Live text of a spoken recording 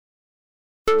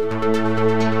Hello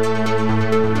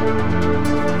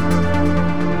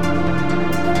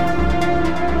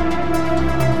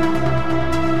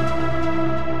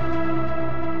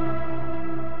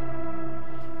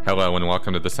and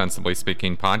welcome to the Sensibly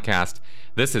Speaking podcast.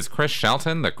 This is Chris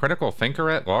Shelton, the critical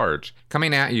thinker at large,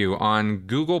 coming at you on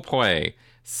Google Play,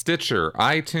 Stitcher,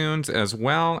 iTunes, as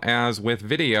well as with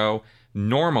video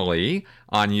normally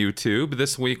on YouTube.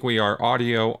 This week we are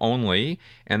audio only,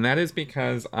 and that is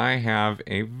because I have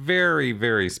a very,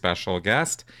 very special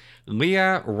guest.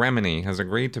 Leah Remini has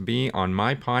agreed to be on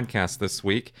my podcast this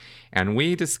week, and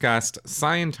we discussed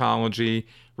Scientology,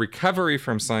 recovery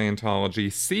from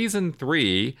Scientology, Season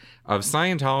 3 of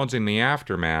Scientology in the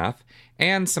Aftermath,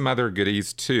 and some other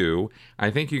goodies too.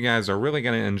 I think you guys are really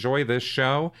going to enjoy this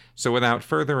show. So without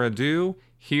further ado,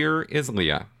 here is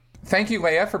Leah. Thank you,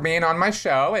 Leah, for being on my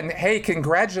show. And hey,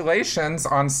 congratulations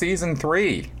on Season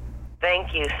 3.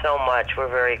 Thank you so much. We're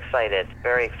very excited.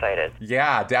 Very excited.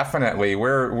 Yeah, definitely.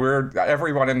 We're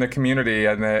everyone in the community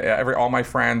and all my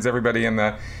friends, everybody in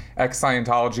the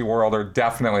ex-Scientology world are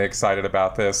definitely excited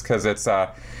about this because it's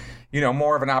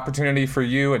more of an opportunity for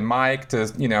you and Mike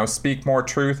to speak more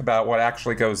truth about what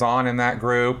actually goes on in that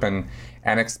group and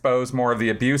expose more of the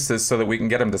abuses so that we can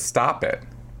get them to stop it.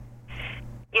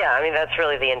 Yeah, I mean, that's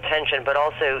really the intention, but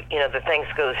also, the thanks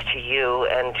goes to you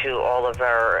and to all of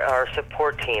our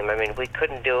support team. I mean, we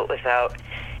couldn't do it without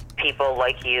people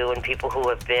like you and people who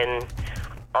have been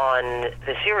on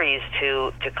the series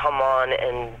to come on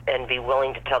and be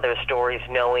willing to tell their stories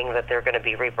knowing that there are going to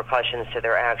be repercussions to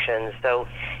their actions. So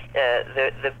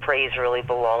the praise really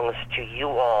belongs to you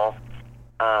all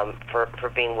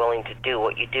for being willing to do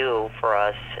what you do for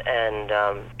us, and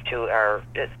to our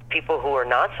people who are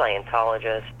not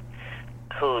Scientologists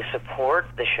who support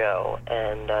the show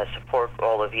and support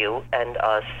all of you and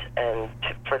us, and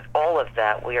for all of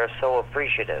that we are so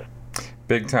appreciative.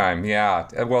 Big time, yeah.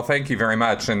 Well, thank you very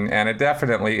much, and it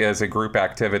definitely is a group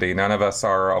activity. None of us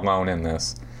are alone in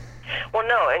this. Well,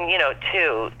 no, and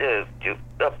too,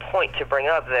 a point to bring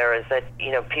up there is that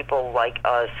people like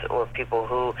us, or people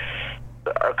who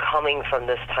are coming from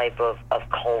this type of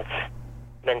cult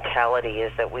mentality,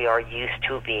 is that we are used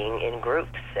to being in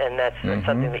groups, and that's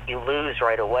something that you lose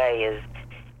right away is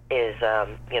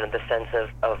the sense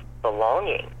of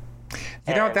belonging.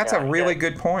 That's a really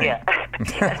good point. Yeah.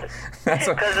 Because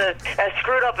as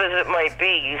screwed up as it might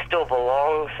be, you still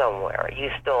belong somewhere. You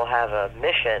still have a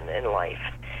mission in life.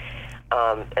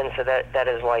 And so that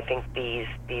is why I think these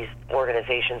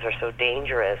organizations are so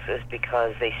dangerous, is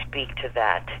because they speak to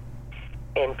that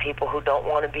in people who don't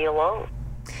want to be alone.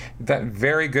 That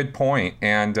very good point.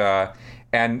 And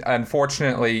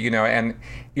unfortunately,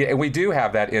 we do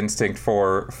have that instinct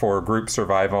for group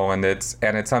survival, and it's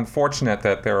unfortunate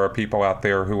that there are people out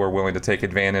there who are willing to take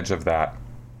advantage of that.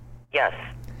 Yes.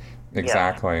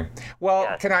 Exactly. Yes.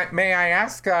 Well, yes. May I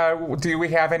ask, do we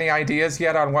have any ideas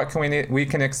yet on what we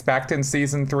can expect in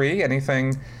Season 3?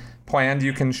 Anything planned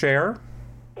you can share?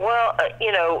 Well,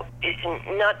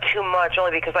 not too much,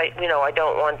 only because I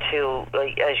don't want to,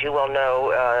 as you well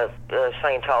know,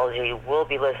 Scientology will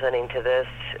be listening to this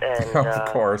and of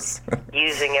course.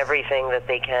 using everything that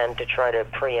they can to try to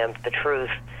preempt the truth,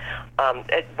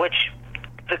 which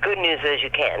the good news is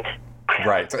you can't.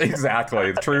 Right,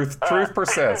 exactly. Truth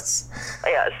persists.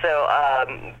 Yeah. So,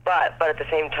 but at the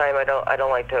same time, I don't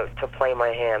like to play my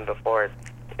hand before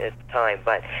it's time.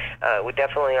 But we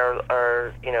definitely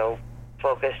are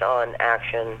focused on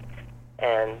action,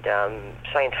 and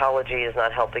Scientology is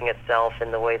not helping itself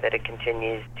in the way that it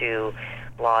continues to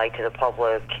lie to the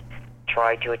public,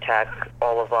 try to attack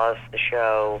all of us, the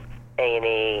show,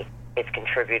 A&E, its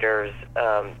contributors.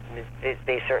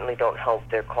 They certainly don't help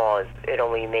their cause. It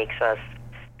only makes us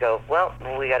go, well,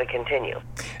 we got to continue.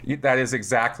 That is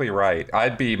exactly right.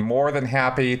 I'd be more than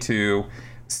happy to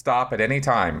stop at any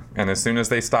time, and as soon as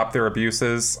they stop their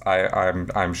abuses,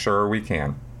 I'm sure we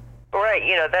can. Right,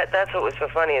 that's what was so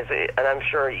funny is, and I'm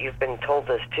sure you've been told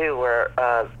this too, where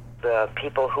the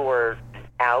people who were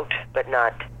out but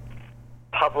not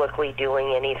publicly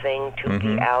doing anything to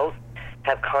be out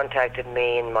have contacted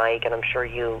me and Mike, and I'm sure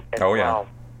you as well,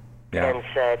 and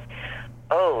said,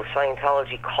 oh,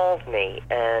 Scientology called me,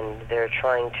 and they're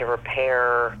trying to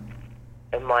repair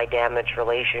my damaged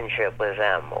relationship with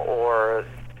them, or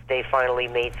they finally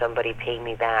made somebody pay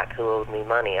me back who owed me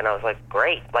money. And I was like,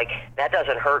 great. Like, that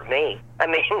doesn't hurt me. I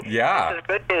mean, this is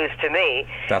good news to me.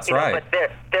 That's right. But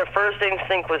their first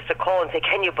instinct was to call and say,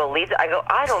 can you believe that? I go,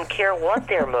 I don't care what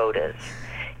their motives.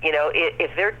 You know,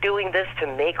 if they're doing this to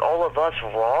make all of us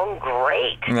wrong,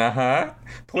 great.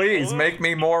 Please make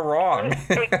me more wrong.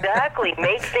 Exactly.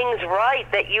 Make things right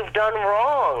that you've done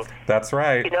wrong. That's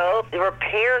right. You know,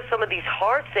 repair some of these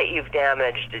hearts that you've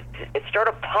damaged. Start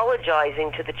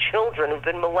apologizing to the children who've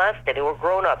been molested, who are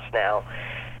grown-ups now,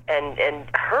 and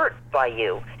hurt by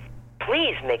you.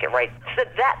 Please make it right. So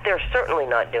that they're certainly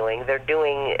not doing. They're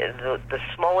doing the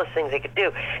smallest things they could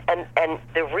do. And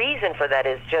the reason for that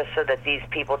is just so that these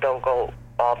people don't go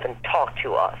off and talk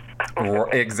to us.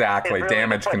 Exactly. Really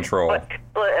damage control.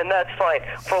 And that's fine.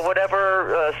 For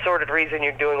whatever sordid reason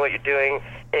you're doing what you're doing,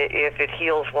 if it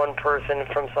heals one person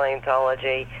from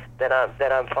Scientology, then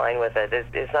I'm fine with it.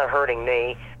 It's not hurting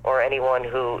me or anyone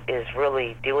who is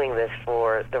really doing this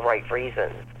for the right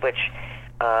reasons, which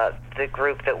the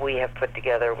group that we have put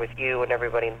together with you and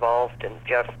everybody involved, and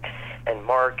Jeff and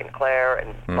Mark and Claire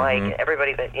and Mike, and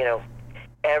everybody that, you know,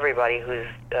 everybody who's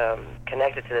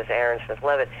connected to this, Aaron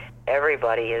Smith-Levitt,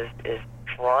 everybody is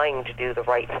trying to do the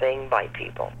right thing by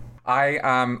people. I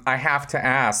have to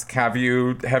ask, have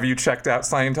you checked out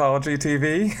Scientology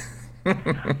TV?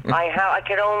 I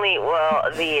could only,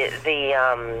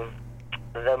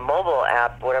 the mobile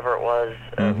app, whatever it was,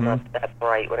 not that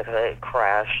bright when it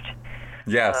crashed.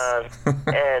 Yes.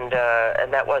 And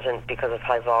that wasn't because of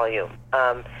high volume.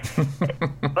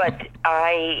 But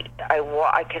I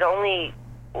could only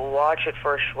watch it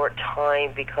for a short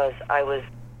time because I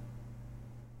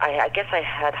guess I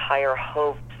had higher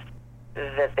hopes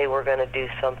that they were going to do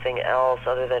something else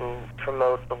other than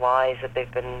promote the lies that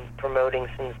they've been promoting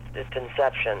since its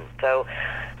inception. So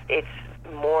it's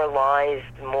more lies,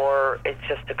 it's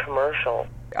just a commercial.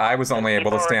 I was only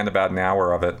able to stand about an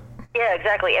hour of it. Yeah,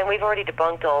 exactly. And we've already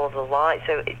debunked all of the lies,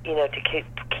 so, you know, to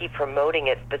keep promoting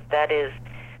it. But that is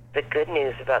the good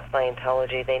news about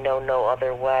Scientology. They know no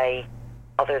other way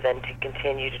other than to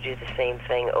continue to do the same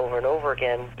thing over and over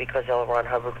again, because L. Ron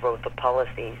Hubbard wrote the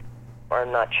policies are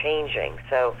not changing.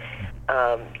 So,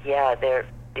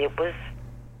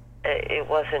 it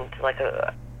wasn't like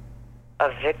a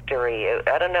victory.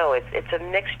 I don't know. It's a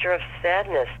mixture of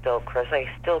sadness still, Chris. I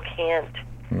still can't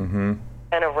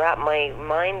kind of wrap my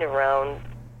mind around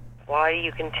why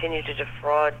you continue to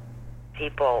defraud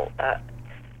people.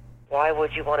 Why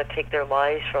would you want to take their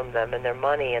lives from them and their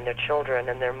money and their children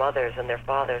and their mothers and their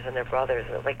fathers and their brothers?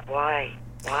 Like, why?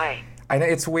 I know,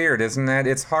 it's weird, isn't it?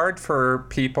 It's hard for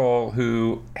people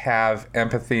who have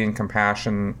empathy and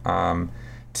compassion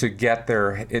to get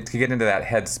into that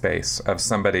headspace of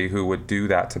somebody who would do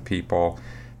that to people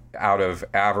out of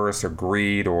avarice or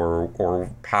greed or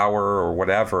power or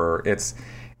whatever. It's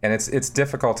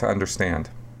difficult to understand.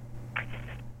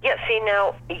 Yeah, see,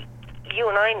 now you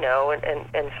and I know,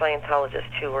 and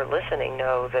Scientologists who are listening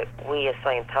know, that we as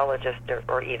Scientologists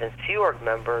or even Sea Org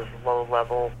members, low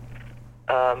level,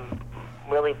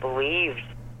 really believed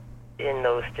in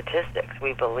those statistics.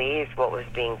 We believed what was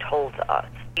being told to us.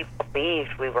 We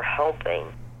believed we were helping,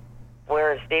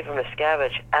 whereas David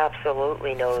Miscavige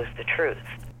absolutely knows the truth.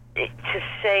 To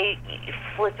say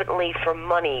flippantly for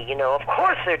money, you know, of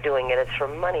course they're doing it, it's for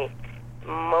money.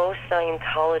 Most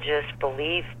Scientologists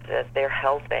believe that they're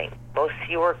helping. Most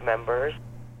Sea Org members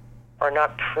are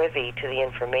not privy to the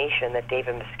information that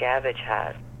David Miscavige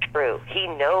has. True. He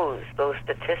knows those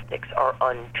statistics are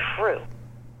untrue.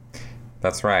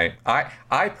 That's right.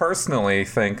 I personally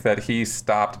think that he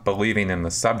stopped believing in the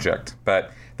subject,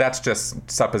 but that's just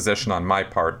supposition on my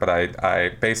part. But I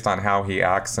based on how he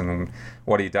acts and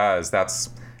what he does,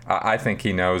 I think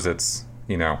he knows it's,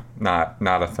 you know, not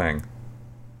a thing.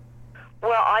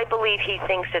 Well, I believe he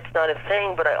thinks it's not a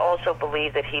thing, but I also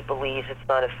believe that he believes it's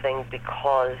not a thing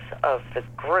because of the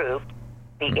group,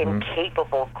 the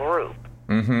incapable group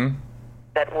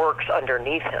that works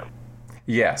underneath him.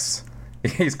 Yes.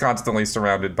 He's constantly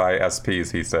surrounded by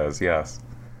SPs, he says, yes.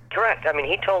 Correct. I mean,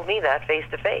 he told me that face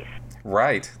to face.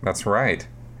 Right. That's right.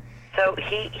 So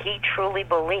he truly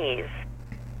believes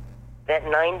that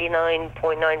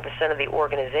 99.9% of the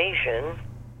organization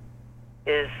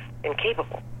is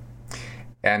incapable.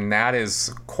 And that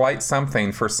is quite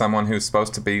something for someone who's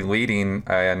supposed to be leading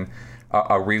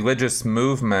a religious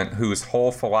movement whose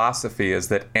whole philosophy is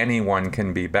that anyone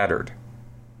can be bettered.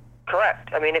 Correct.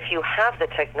 I mean, if you have the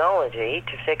technology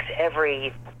to fix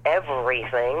everything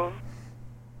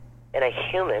in a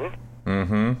human,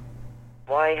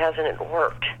 why hasn't it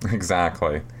worked?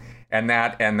 Exactly. And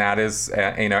that is,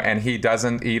 and he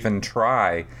doesn't even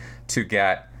try to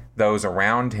get those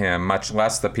around him, much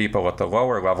less the people at the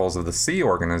lower levels of the Sea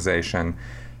organization,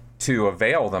 to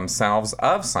avail themselves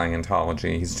of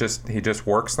Scientology. He just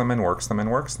works them and works them and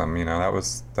works them. You know, that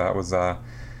was I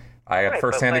had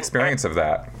firsthand experience of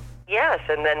that. Yes,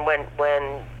 and then when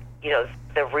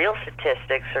the real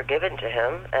statistics are given to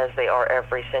him, as they are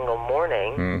every single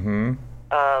morning, Mm-hmm.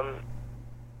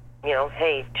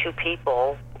 Hey, 2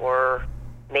 people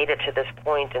made it to this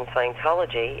point in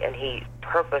Scientology, and he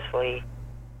purposely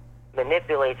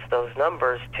manipulates those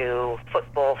numbers to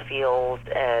football fields,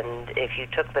 and if you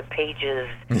took the pages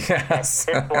Yes.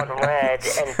 that this one read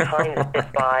and times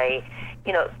it by,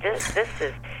 this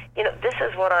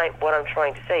is what I'm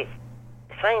trying to say.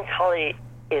 Scientology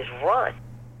is run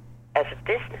as a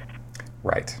business.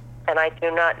 Right. And I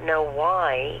do not know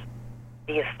why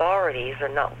the authorities are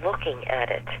not looking at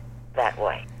it that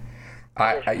way.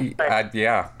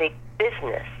 Yeah. Big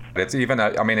business. It's even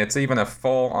a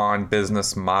full-on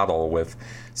business model with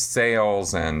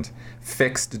sales and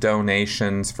fixed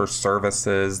donations for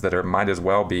services that might as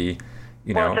well be,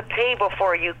 Well, it's a pay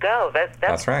before you go.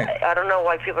 That's right. I don't know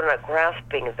why people are not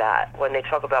grasping that when they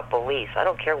talk about beliefs. I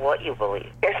don't care what you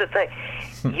believe. Here's the thing.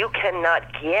 You cannot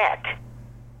get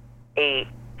a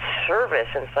service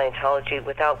in Scientology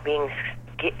without being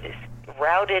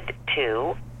routed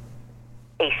to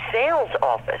a sales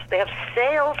office. They have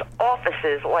sales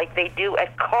offices like they do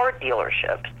at car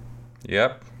dealerships.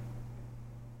 Yep.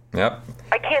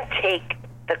 I can't take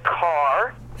the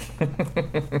car.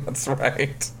 That's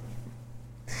right.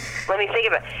 Let me think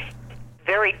about it.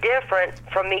 Very different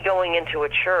from me going into a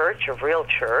church, a real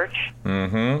church,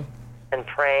 Mm-hmm. and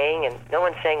praying, and no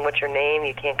one's saying, what's your name?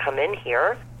 You can't come in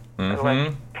here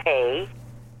unless you pay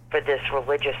for this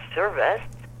religious service.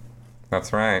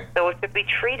 That's right. So it should be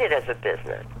treated as a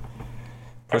business.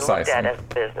 Precisely. And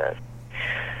looked at as a business.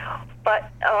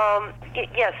 But,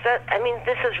 yes,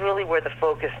 this is really where the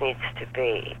focus needs to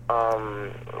be.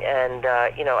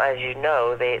 As you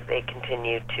know, they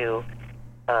continue to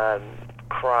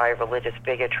cry religious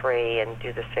bigotry and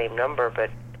do the same number, but,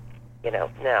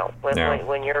 now,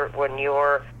 when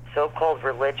your so-called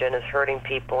religion is hurting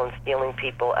people and stealing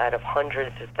people out of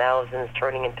hundreds of thousands,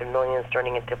 turning into millions,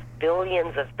 turning into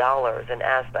billions of dollars in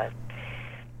assets,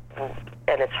 and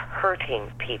it's hurting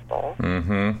people.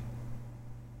 Mm-hmm.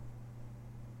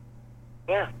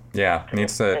 Yeah.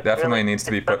 Definitely needs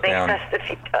to be put down. Something has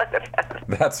to be done about it.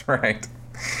 That's right.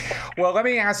 Well, let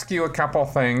me ask you a couple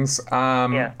things.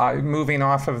 Moving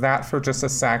off of that for just a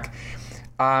sec.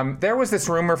 There was this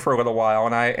rumor for a little while,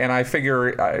 and I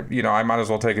figure, I might as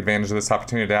well take advantage of this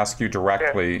opportunity to ask you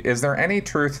directly. Sure. Is there any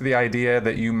truth to the idea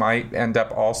that you might end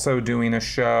up also doing a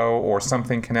show or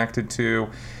something connected to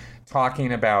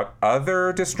talking about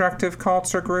other destructive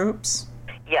cults or groups?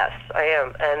 Yes, I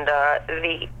am. And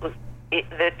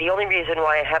the only reason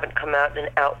why I haven't come out and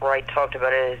outright talked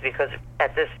about it is because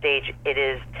at this stage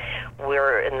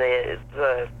we're in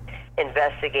the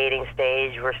investigating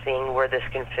stage. We're seeing where this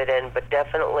can fit in, but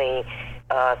definitely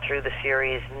through the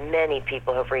series, many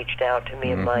people have reached out to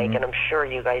me and Mike, and I'm sure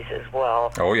you guys as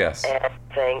well. Oh, yes. And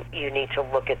saying, you need to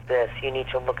look at this, you need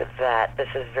to look at that. This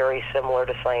is very similar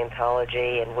to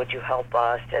Scientology, and would you help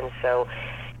us? And so,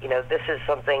 this is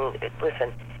something,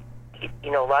 listen, a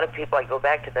lot of people, I go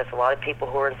back to this, a lot of people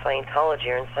who are in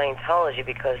Scientology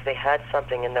because they had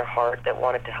something in their heart that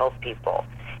wanted to help people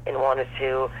and wanted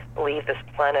to leave this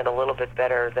planet a little bit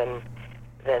better than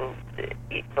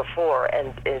before,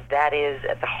 and that is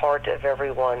at the heart of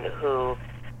everyone who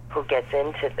gets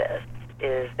into this,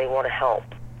 is they want to help,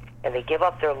 and they give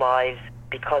up their lives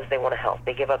because they want to help.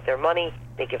 They give up their money,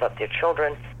 they give up their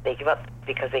children, they give up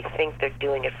because they think they're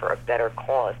doing it for a better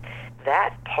cause.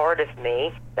 That part of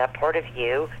me, that part of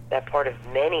you, that part of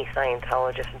many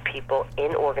Scientologists and people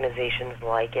in organizations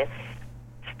like it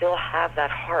still have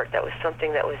that heart. That was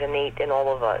something that was innate in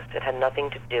all of us. It had nothing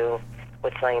to do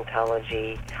with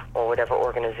Scientology or whatever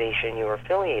organization you were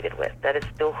affiliated with. That is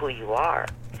still who you are.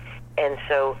 And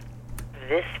so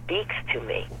this speaks to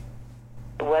me,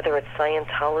 whether it's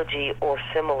Scientology or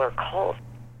similar cults.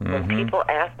 When people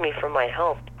ask me for my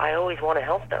help, I always want to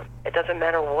help them. It doesn't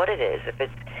matter what it is. If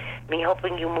it's me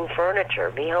helping you move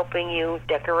furniture, me helping you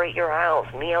decorate your house,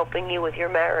 me helping you with your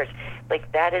marriage,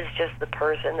 like that is just the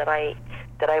person that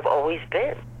I've always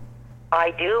been.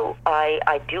 I do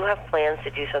have plans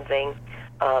to do something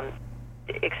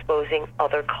exposing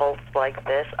other cults like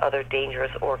this, other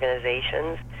dangerous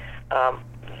organizations,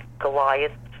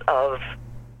 Goliaths of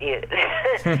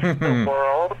the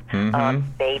world.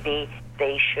 Maybe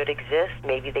they should exist,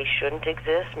 maybe they shouldn't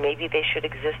exist, maybe they should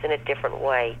exist in a different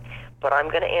way. But I'm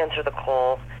going to answer the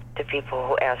call to people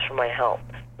who ask for my help,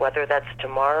 whether that's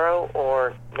tomorrow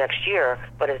or next year,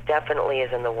 but it definitely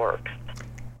is in the works.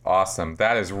 Awesome.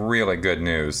 That is really good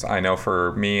news. I know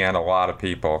for me and a lot of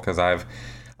people, because I've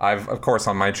of course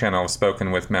on my channel spoken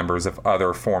with members of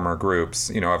other former groups,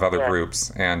 of other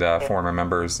groups and former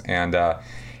members, and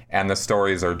And the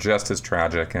stories are just as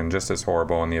tragic and just as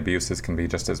horrible, and the abuses can be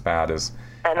just as bad as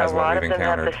what we've encountered. And a lot of them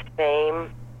have the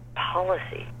same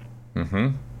policy.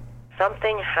 Mm-hmm.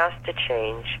 Something has to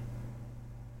change.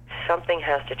 Something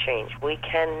has to change. We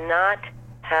cannot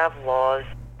have laws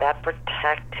that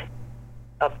protect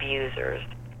abusers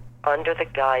under the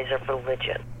guise of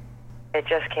religion. It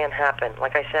just can't happen.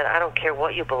 Like I said, I don't care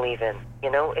what you believe in.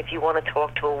 If you want to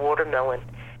talk to a watermelon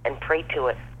and pray to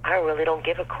it, I really don't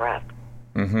give a crap.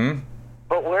 Mm-hmm.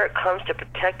 But where it comes to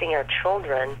protecting our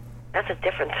children, that's a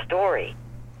different story.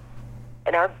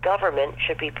 And our government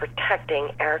should be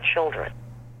protecting our children.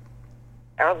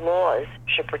 Our laws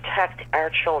should protect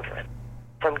our children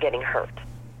from getting hurt.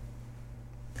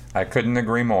 I couldn't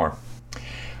agree more.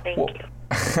 Thank you.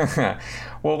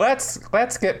 Well,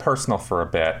 let's get personal for a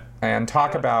bit and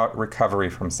talk about recovery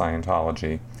from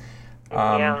Scientology.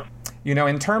 Yeah.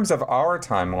 In terms of our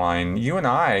timeline, you and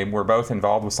I were both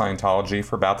involved with Scientology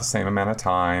for about the same amount of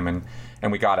time,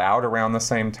 and we got out around the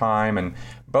same time, and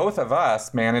both of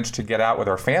us managed to get out with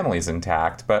our families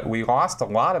intact, but we lost a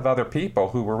lot of other people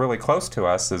who were really close to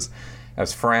us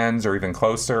as friends or even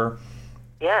closer.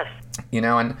 Yes.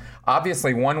 And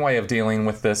obviously one way of dealing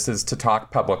with this is to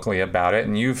talk publicly about it,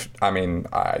 and you've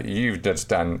just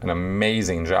done an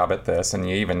amazing job at this, and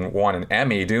you even won an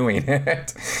Emmy doing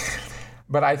it.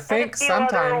 But I think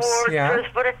sometimes, Chris,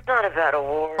 but it's not about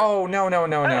awards. Oh no!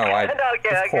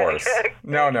 Of course,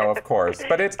 no, of course.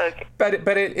 But it's okay.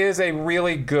 but it is a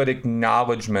really good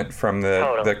acknowledgement from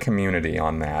the community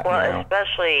on that. Well,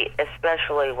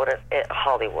 especially when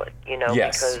Hollywood,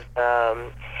 Yes.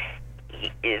 Because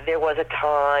there was a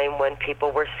time when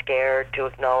people were scared to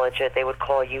acknowledge it. They would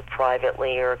call you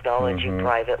privately or acknowledge you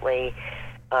privately.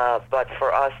 But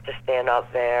for us to stand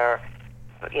up there,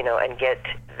 and get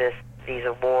these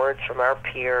awards from our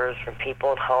peers, from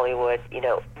people in Hollywood,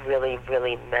 really,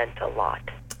 really meant a lot.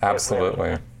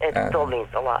 Absolutely. It still means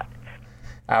a lot.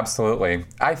 Absolutely.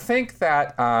 I think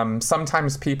that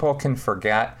sometimes people can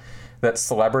forget that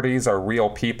celebrities are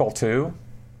real people too.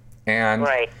 And,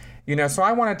 right. So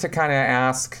I wanted to kind of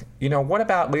ask, what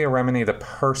about Leah Remini, the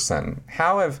person?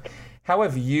 How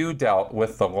have you dealt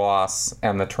with the loss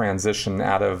and the transition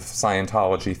out of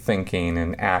Scientology thinking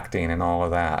and acting and all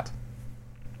of that?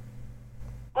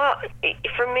 Well,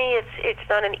 for me, it's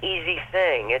not an easy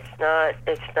thing. It's not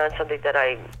something that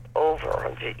I'm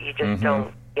over. You just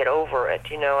don't get over it.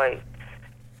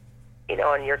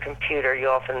 On your computer, you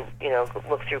often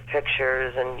look through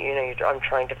pictures, and I'm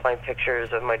trying to find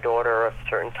pictures of my daughter at a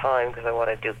certain time because I want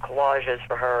to do collages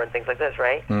for her and things like this,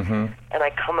 right? Mm-hmm. And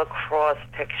I come across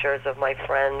pictures of my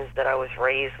friends that I was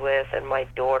raised with, and my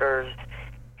daughter's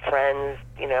friends.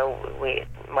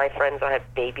 My friends I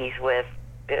had babies with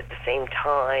at the same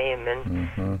time,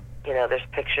 and there's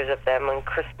pictures of them on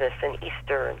Christmas and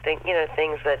Easter and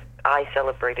things that I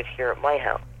celebrated here at my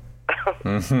house.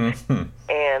 And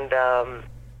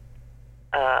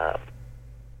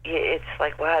it's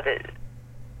like, wow,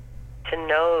 to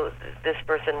know this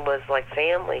person was like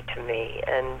family to me,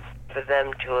 and for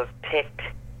them to have picked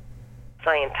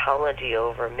Scientology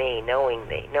over me, knowing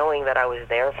that I was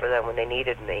there for them when they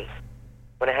needed me,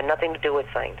 when it had nothing to do with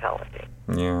Scientology.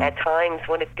 Yeah. At times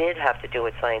when it did have to do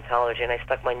with Scientology, and I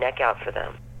stuck my neck out for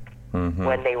them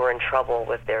when they were in trouble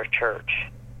with their church.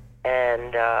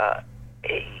 And I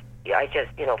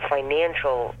just,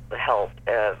 financial help,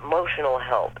 emotional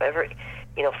help, for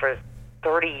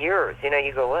 30 years,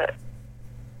 you go, what?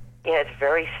 It's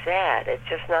very sad. It's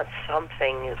just not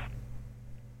something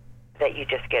that you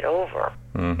just get over.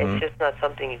 It's just not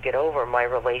something you get over. My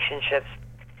relationships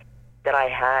that I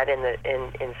had in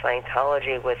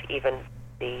Scientology with even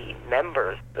the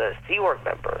members, the Sea Org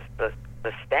members, the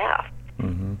staff.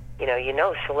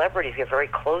 Celebrities get very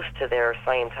close to their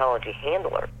Scientology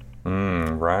handler.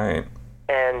 Right.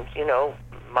 And,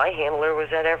 my handler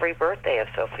was at every birthday of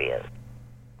Sophia's.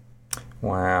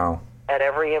 Wow. At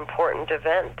every important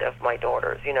event of my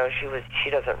daughter's. She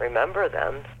doesn't remember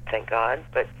them, thank God,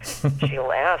 but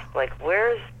she'll ask, like,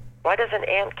 why doesn't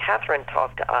Aunt Catherine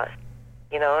talk to us?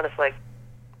 And it's like,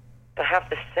 I have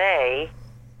to say,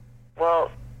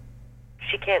 well,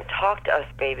 she can't talk to us,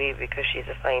 baby, because she's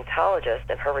a Scientologist,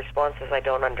 and her response is, I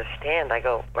don't understand. I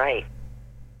go, right.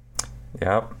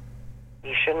 Yep.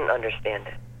 You shouldn't understand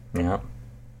it. Yep.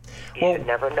 You should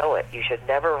never know it. You should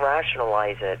never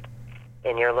rationalize it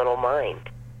in your little mind.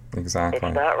 Exactly.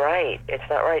 It's not right. It's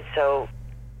not right. So,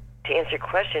 to answer your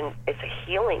question, it's a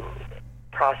healing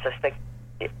process that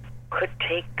it could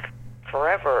take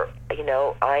forever. And,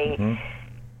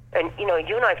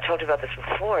 you and I have talked about this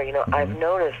before. I've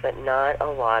noticed that not a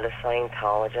lot of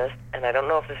Scientologists, and I don't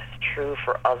know if this is true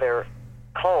for other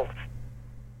cults,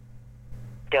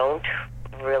 don't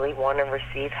really want to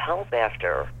receive help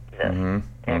after this,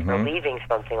 after leaving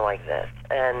something like this.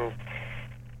 And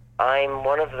I'm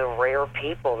one of the rare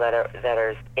people that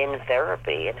are in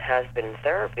therapy and has been in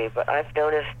therapy, but I've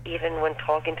noticed even when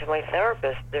talking to my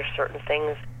therapist, there's certain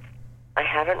things I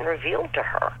haven't revealed to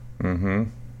her.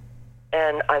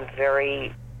 And I'm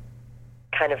very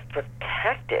kind of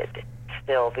protected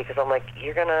still, because I'm like,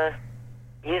 you're going to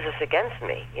use this against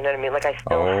me. You know what I mean? Like, I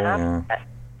still have that.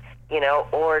 You know,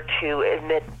 or to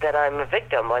admit that I'm a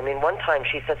victim. I mean, one time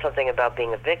she said something about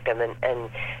being a victim, and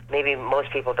maybe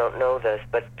most people don't know this,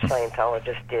 but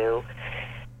Scientologists do,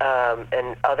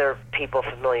 and other people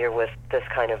familiar with this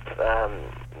kind of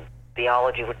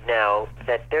theology would know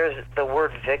that there's the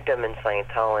word victim in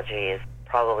Scientology is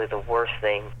probably the worst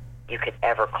thing you could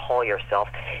ever call yourself.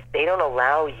 They don't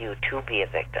allow you to be a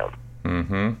victim.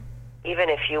 Even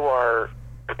if you are,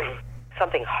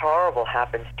 something horrible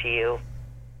happens to you,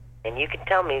 and you can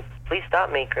tell me, please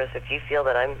stop me, Chris, if you feel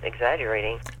that I'm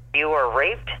exaggerating. You are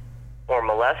raped or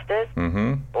molested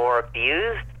or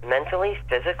abused mentally,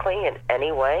 physically, in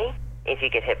any way. If you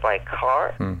get hit by a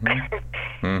car,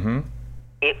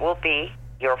 it will be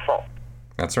your fault.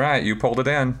 That's right. You pulled it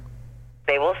in.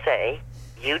 They will say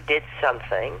you did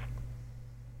something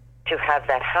to have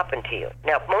that happen to you.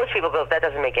 Now, most people go, that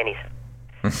doesn't make any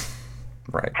sense.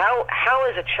 Right. How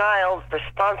is a child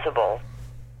responsible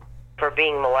for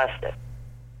being molested?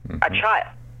 A child.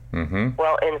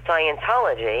 Well, in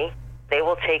Scientology, they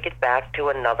will take it back to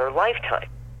another lifetime,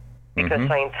 because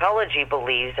Scientology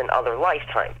believes in other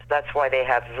lifetimes. That's why they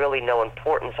have really no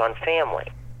importance on family,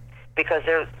 because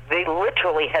they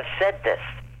literally have said this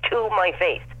to my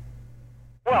face.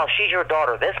 Well, she's your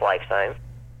daughter this lifetime.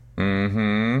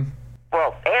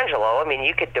 Well, Angelo, I mean,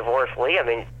 you could divorce Leah. I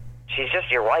mean, she's just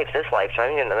your wife this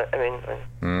lifetime. You know, I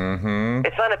mean,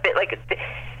 it's not a bit like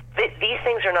these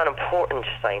things are not important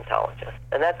to Scientologists,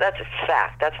 and that's a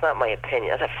fact. That's not my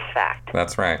opinion. That's a fact.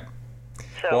 That's right.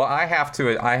 So, well, I have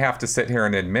to sit here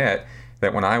and admit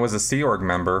that when I was a Sea Org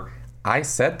member, I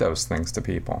said those things to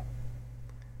people.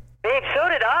 Babe, so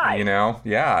did I. You know,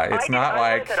 yeah. It's not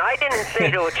like listen, I didn't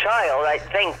say to a child.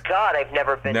 Thank God I've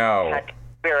never been had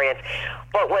experience.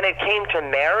 But when it came to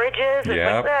marriages,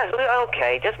 it's like,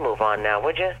 okay, just move on now,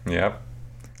 would you? Yep.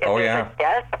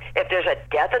 If there's a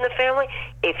death in the family,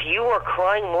 if you are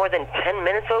crying more than 10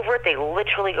 minutes over it, they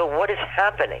literally go, what is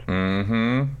happening?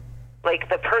 Like,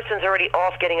 the person's already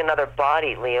off getting another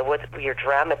body, Leah. You're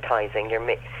dramatizing.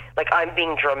 Like, I'm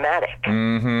being dramatic.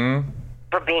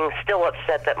 For being still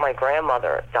upset that my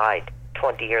grandmother died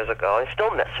 20 years ago. I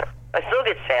still miss her. I still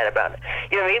get sad about it.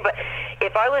 You know what I mean? But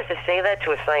if I was to say that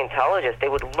to a Scientologist, they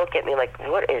would look at me like,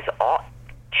 what is all...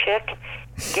 Chick,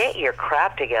 get your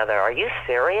crap together. Are you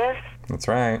serious? That's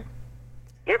right.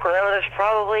 Your grandmother's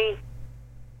probably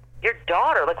your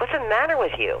daughter. Like, what's the matter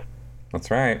with you? That's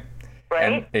right.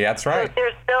 Right? That's right. So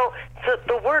there's so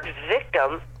the word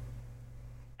victim.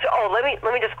 So, let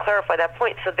me just clarify that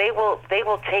point. So they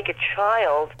will take a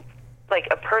child, like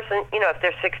a person, you know, if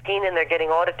they're 16 and they're getting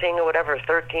auditing or whatever,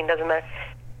 13, doesn't matter.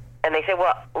 And they say,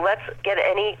 well,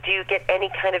 do you get any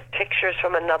kind of pictures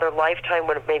from another lifetime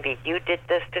where maybe you did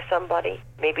this to somebody?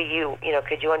 Maybe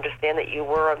could you understand that you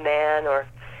were a man or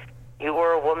you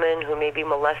were a woman who maybe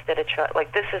molested a child?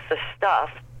 Like, this is the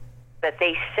stuff that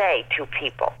they say to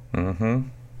people.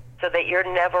 So that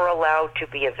you're never allowed to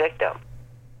be a victim.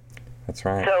 That's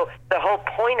right. So the whole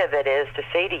point of it is to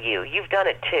say to you, you've done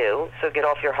it too, so get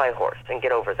off your high horse and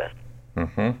get over this.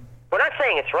 We're not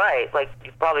saying it's right. Like,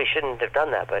 you probably shouldn't have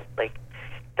done that, but, like,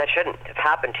 that shouldn't have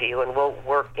happened to you, and we'll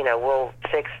work, we'll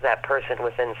fix that person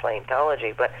within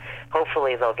Scientology, but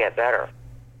hopefully they'll get better.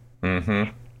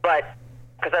 But,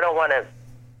 because I don't want to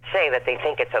say that they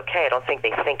think it's okay. I don't think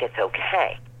they think it's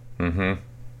okay.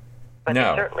 But they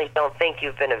certainly don't think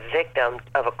you've been a victim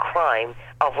of a crime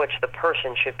of which the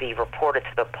person should be reported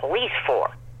to the police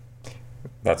for.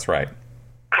 That's right.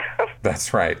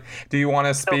 That's right. Do you want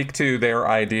to speak to their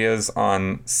ideas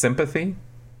on sympathy?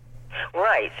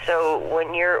 Right. So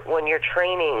when you're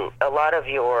training, a lot of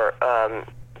your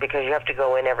because you have to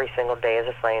go in every single day as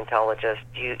a Scientologist,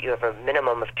 you have a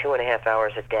minimum of 2.5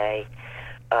 hours a day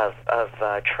of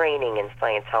training in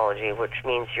Scientology, which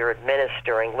means you're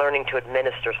learning to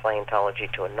administer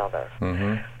Scientology to another,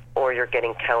 or you're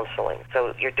getting counseling.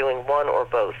 So you're doing one or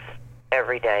both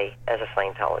every day as a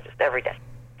Scientologist, every day.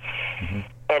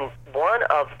 And one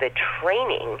of the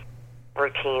training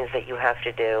routines that you have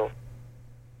to do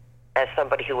as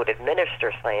somebody who would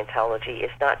administer Scientology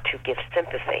is not to give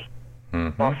sympathy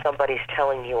while somebody's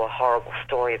telling you a horrible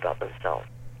story about themselves.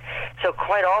 So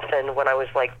quite often when I was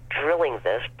like drilling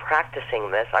this,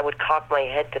 practicing this, I would cock my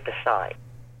head to the side.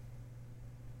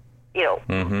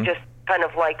 just kind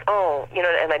of like, oh,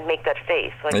 and I'd make that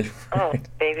face, like, oh,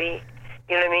 baby,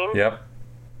 you know what I mean? Yep.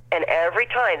 And every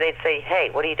time they'd say, hey,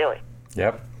 what are you doing?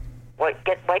 Yep. Wipe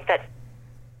that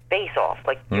face off,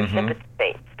 like your sympathy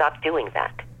face. Stop doing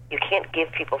that. You can't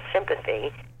give people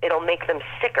sympathy. It'll make them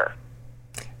sicker.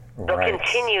 They'll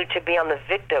continue to be on the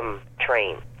victim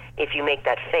train if you make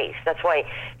that face. That's why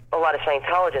a lot of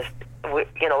Scientologists,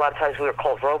 a lot of times we were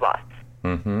called robots.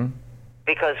 Mm-hmm.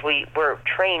 Because we were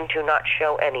trained to not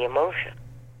show any emotion.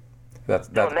 That's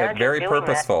very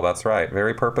purposeful. That's right.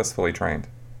 Very purposefully trained.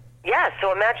 Yeah,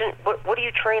 so imagine, what do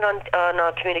you train on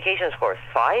a communications course?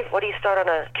 5? What do you start on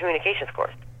a communications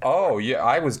course? Oh, yeah,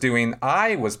 I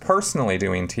was personally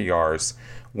doing TRs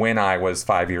when I was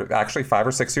 5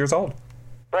 or 6 years old.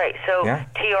 Right, so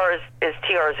TRs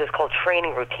is called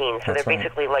training routines. So they're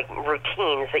basically like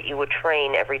routines that you would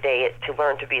train every day to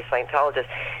learn to be a Scientologist.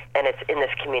 And it's in this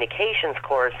communications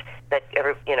course that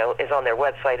is on their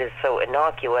website, is so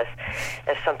innocuous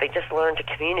as something, just learn to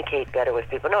communicate better with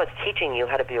people. No, it's teaching you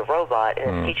how to be a robot, and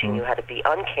it's teaching you how to be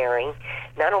uncaring,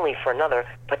 not only for another,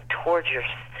 but towards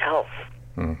yourself.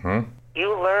 Mm-hmm.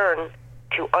 You learn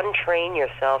to untrain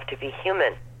yourself to be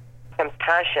human,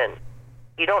 compassion.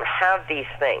 You don't have these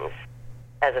things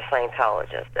as a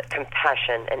Scientologist,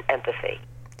 compassion and empathy.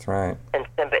 That's right. And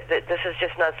this is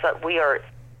just not something we are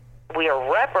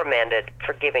reprimanded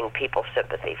for giving people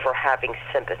sympathy, for having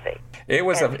sympathy. It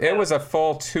was a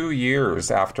full 2 years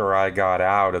after I got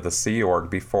out of the Sea Org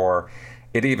before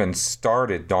it even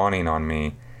started dawning on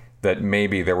me that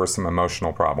maybe there were some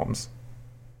emotional problems.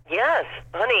 Yes,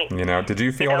 honey. Did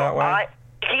you feel that way?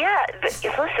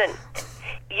 Listen,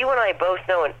 you and I both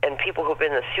know, and people who've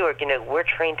been in the Sea Org, we're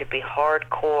trained to be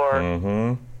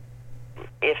hardcore,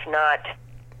 if not,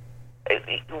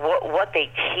 what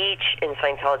they teach in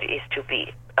Scientology is to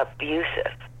be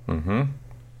abusive. Mm-hmm.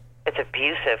 It's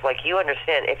abusive. Like, you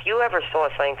understand, if you ever saw a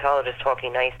Scientologist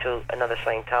talking nice to another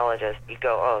Scientologist, you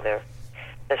go, oh,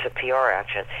 that's a PR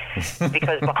action.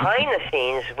 Because behind the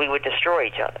scenes, we would destroy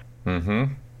each other.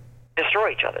 Mm-hmm.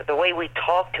 Destroy each other. The way we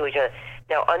talk to each other.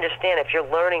 Now, understand, if you're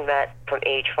learning that from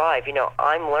age 5,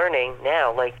 I'm learning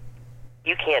now, like,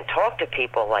 you can't talk to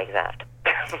people like that.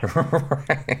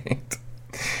 Right.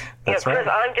 That's because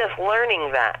I'm just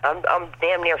learning that. I'm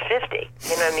damn near 50, you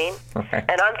know what I mean? Right.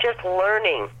 And I'm just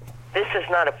learning this is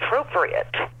not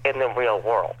appropriate in the real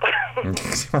world.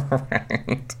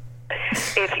 Right.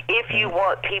 If you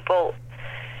want people...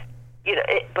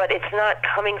 but it's not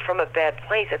coming from a bad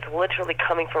place. It's literally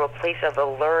coming from a place of a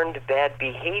learned bad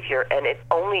behavior, and it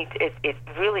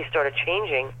really started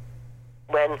changing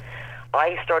when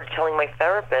I started telling my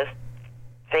therapist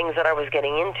things that I was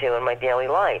getting into in my daily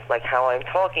life, like how I'm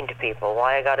talking to people,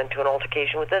 why I got into an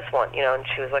altercation with this one, and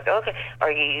she was like, okay,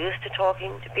 are you used to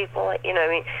talking to people? You know what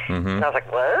I mean? Mm-hmm. And I was like,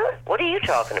 what? What are you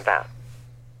talking about?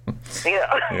 Yep.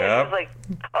 It was like,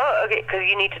 oh, okay, because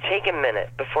you need to take a minute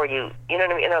before you know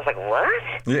what I mean? And I was like, what?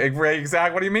 Yeah,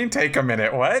 exactly. What do you mean, take a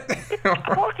minute? What? What are you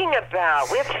talking about?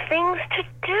 We have things to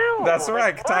do. That's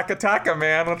right. Taka,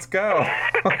 man. Let's go.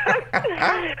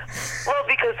 Well,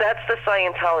 because that's the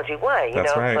Scientology way.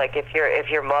 That's right. It's like if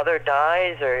your mother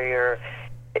dies or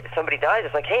if somebody dies,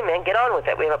 it's like, hey, man, get on with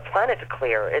it. We have a planet to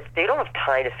clear. They don't have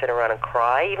time to sit around and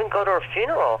cry. Even go to a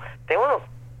funeral. They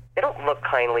don't look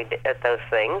kindly at those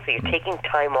things. So you're taking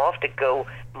time off to go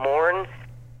mourn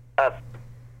a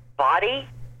body.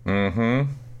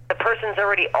 Mm-hmm. The person's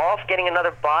already off getting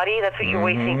another body. That's what you're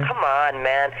wasting. Come on,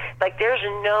 man. Like,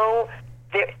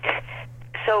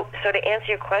 So to answer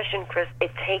your question, Chris,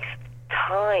 it takes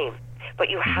time. But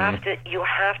you have to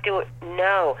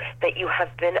know that you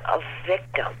have been a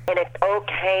victim. And it's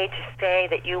okay to say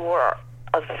that you were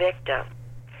a victim.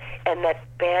 And that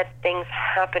bad things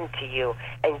happened to you.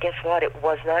 And guess what? It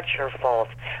was not your fault.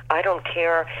 I don't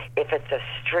care if it's a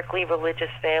strictly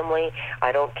religious family.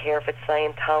 I don't care if it's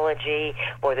Scientology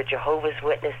or the Jehovah's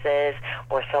Witnesses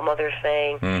or some other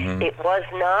thing. Mm-hmm. It was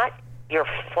not your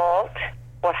fault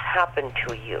what happened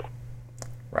to you.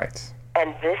 Right.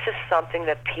 And this is something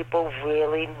that people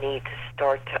really need to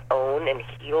start to own and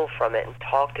heal from it and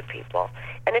talk to people.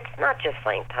 And it's not just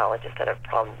Scientologists that have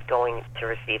problems going to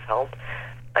receive help.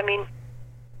 I mean,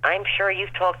 I'm sure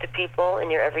you've talked to people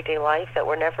in your everyday life that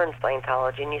were never in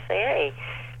Scientology, and you say, hey,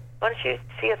 why don't you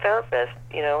see a therapist,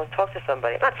 talk to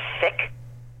somebody. I'm not sick.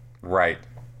 Right.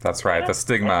 That's right. The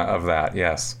stigma of that,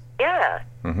 yes. Yeah.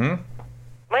 Mm-hmm.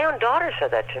 My own daughter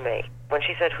said that to me when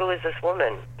she said, who is this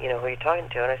woman, who are you talking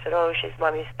to? And I said, oh, she's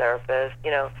Mommy's therapist,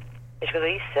 And she goes, are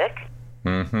you sick?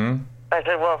 Mm-hmm. I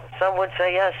said, well, some would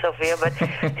say yes, Sophia, but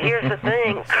here's the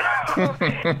thing.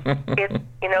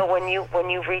 When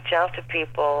you reach out to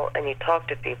people and you talk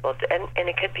to people, and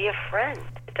it could be a friend.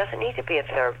 It doesn't need to be a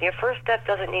therapist. Your first step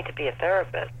doesn't need to be a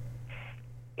therapist.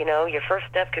 Your first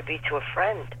step could be to a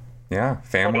friend. Yeah,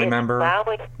 family member.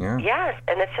 Yeah. Yes,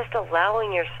 and it's just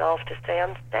allowing yourself to say,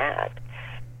 I'm sad.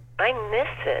 I miss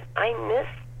it. I miss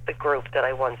the group that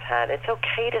I once had. It's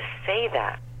okay to say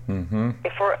that. Mm-hmm.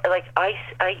 If we're like, I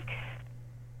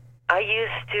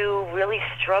used to really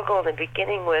struggle in the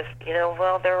beginning with,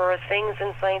 there were things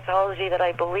in Scientology that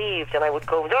I believed, and I would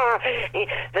go, no,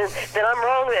 then I'm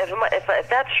wrong. If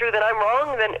that's true, then I'm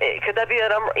wrong. Then could that be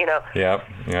that I'm, Yep.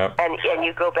 And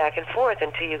you go back and forth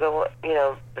until you go,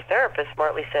 the therapist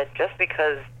smartly said, just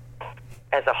because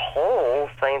as a whole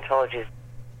Scientology is,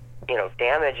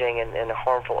 damaging and a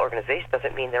harmful organization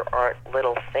doesn't mean there aren't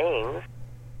little things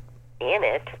in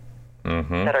it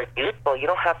that are useful. You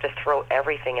don't have to throw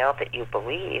everything out that you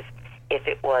believe if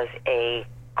it was a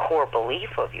core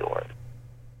belief of yours.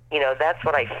 That's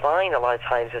what I find a lot of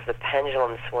times is the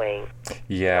pendulum swing.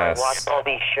 Yes. I watch all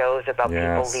these shows about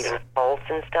people leaving cults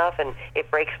and stuff, and it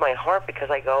breaks my heart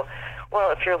because I go,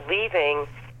 well, if you're leaving,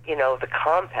 the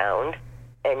compound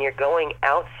and you're going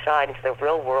outside into the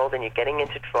real world and you're getting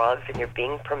into drugs and you're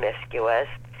being promiscuous,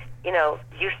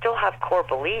 you still have core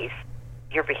beliefs.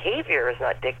 Your behavior is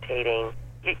not dictating.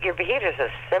 Your behavior is a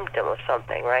symptom of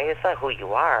something, right? It's not who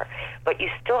you are, but you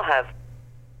still have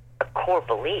a core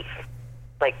belief.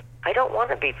 Like, I don't want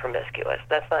to be promiscuous.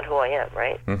 That's not who I am,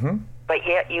 right? Mm-hmm. But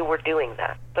yet you were doing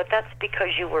that. But that's because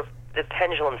you were the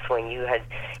pendulum swing. You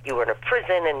were in a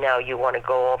prison, and now you want to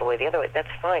go all the way the other way. That's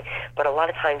fine. But a lot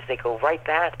of times they go right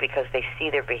back because they see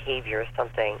their behavior as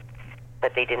something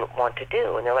that they didn't want to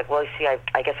do, and they're like, well, you see,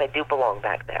 I guess I do belong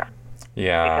back there.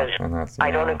 Yeah, because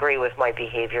I don't agree with my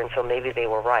behavior, and so maybe they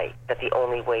were right, that the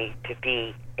only way to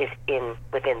be is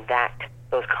within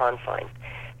those confines.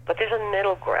 But there's a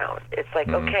middle ground. It's like,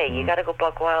 okay, you got to go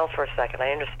buck wild for a second,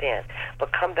 I understand,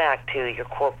 but come back to your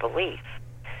core belief.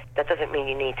 That doesn't mean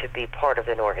you need to be part of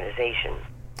an organization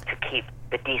to keep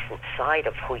the decent side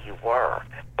of who you were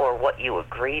or what you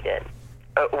agreed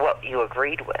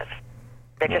with.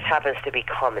 That just happens to be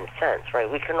common sense,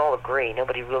 right? We can all agree.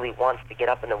 Nobody really wants to get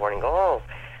up in the morning and go, oh,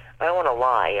 I want to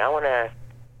lie. I want to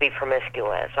be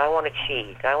promiscuous. I want to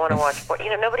cheat. I want to watch porn.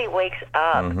 Nobody wakes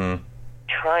up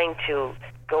trying to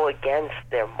go against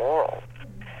their morals.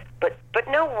 But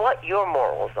know what your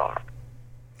morals are.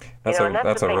 That's a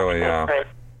really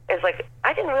It's like,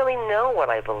 I didn't really know what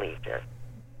I believed in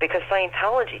because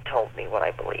Scientology told me what I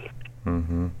believed.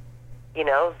 Mm-hmm.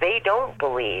 They don't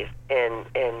believe in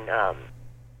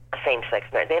same-sex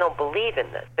marriage. They don't believe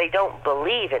in this. They don't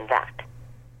believe in that.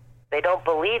 They don't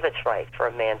believe it's right for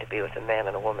a man to be with a man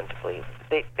and a woman to believe.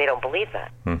 They don't believe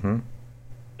that. Mm-hmm.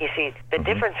 You see, the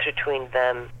difference between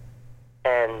them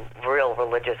and real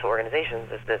religious organizations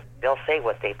is that they'll say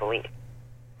what they believe.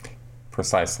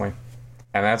 Precisely.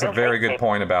 And that's a very good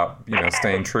point about,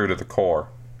 staying true to the core.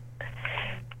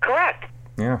 Correct.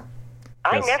 Yeah.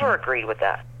 I never agreed with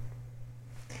that.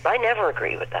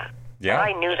 Yeah.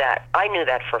 I knew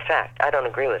that for a fact. I don't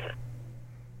agree with it.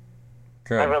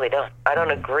 Good. I really don't. I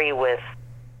don't agree with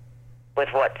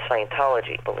what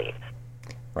Scientology believes.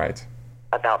 Right.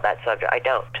 About that subject. I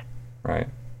don't. Right.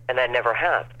 And I never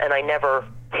have. And I never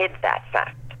hid that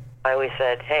fact. I always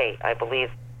said, hey, I believe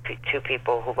two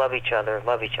people who love each other,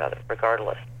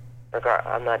 regardless.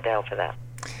 I'm not down for that.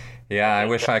 Yeah, I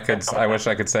wish I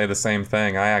could say the same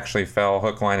thing. I actually fell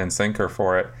hook, line, and sinker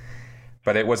for it.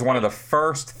 But it was one of the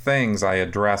first things I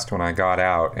addressed when I got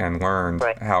out and learned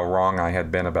how wrong I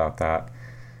had been about that.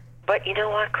 But you know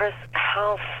what, Chris?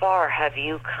 How far have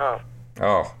you come?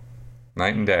 Oh,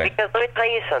 night and day. Because let me tell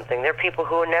you something. There are people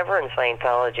who are never in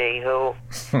Scientology who,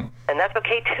 and that's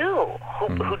okay too,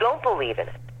 who don't believe in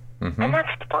it. Mm-hmm. And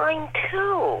that's fine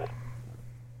too.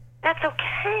 That's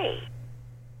okay.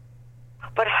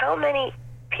 But how many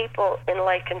people in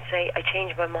life can say, I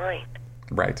changed my mind?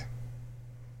 Right.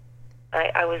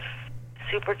 I was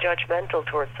super judgmental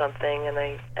towards something, and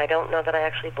I don't know that I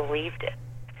actually believed it.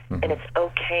 Mm-hmm. And it's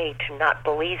okay to not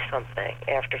believe something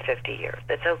after 50 years.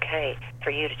 It's okay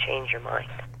for you to change your mind.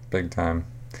 Big time.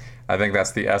 I think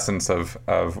that's the essence of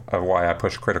why I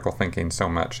push critical thinking so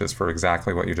much, is for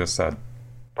exactly what you just said.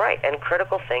 Right, and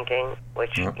critical thinking,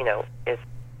 which, is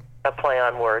a play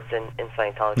on words in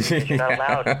Scientology. You're not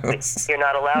allowed. You're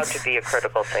not allowed to be a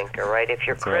critical thinker, right? If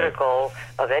you're critical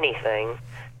of anything,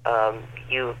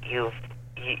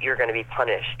 you're going to be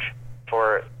punished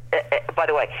for. By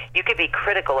the way, you could be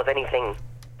critical of anything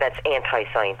that's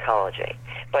anti-Scientology,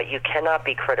 but you cannot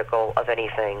be critical of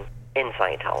anything in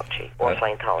Scientology or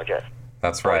Scientologists.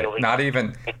 That's right. Not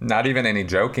even any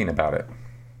joking about it.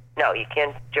 No, you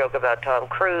can't joke about Tom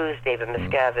Cruise, David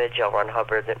Miscavige, L. Ron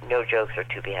Hubbard. No jokes are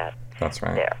to be had. That's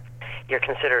right. There. You're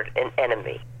considered an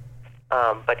enemy.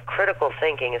 But critical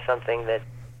thinking is something that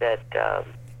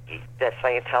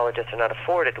Scientologists are not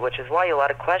afforded, which is why a lot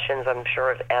of questions, I'm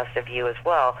sure, have asked of you as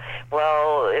well.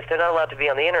 Well, if they're not allowed to be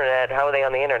on the Internet, how are they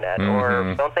on the Internet?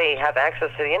 Or don't they have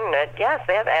access to the Internet? Yes,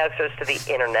 they have access to the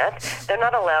Internet. They're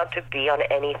not allowed to be on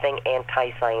anything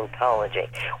anti-Scientology.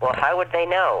 Well, how would they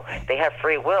know? They have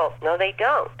free will. No, they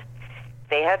don't.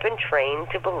 They have been trained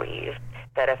to believe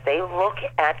that if they look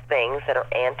at things that are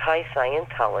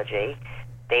anti-Scientology,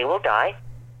 they will die.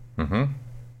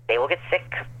 They will get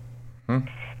sick.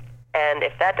 And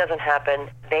if that doesn't happen,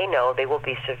 they know they will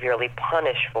be severely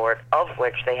punished for it, of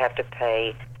which they have to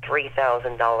pay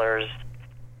 $3,000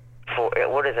 for,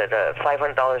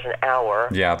 $500 an hour.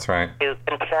 Yeah, that's right. To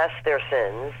confess their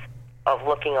sins of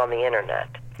looking on the Internet.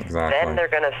 Exactly.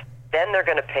 Then they're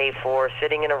gonna pay for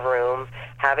sitting in a room,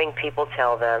 having people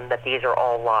tell them that these are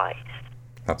all lies.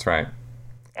 That's right.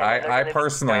 I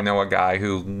personally know a guy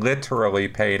who literally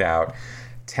paid out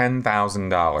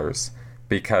 $10,000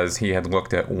 because he had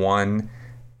looked at one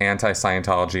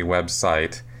anti-Scientology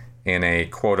website in a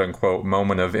quote-unquote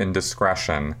moment of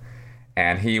indiscretion,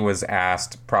 and he was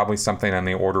asked probably something on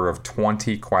the order of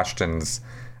 20 questions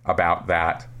about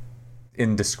that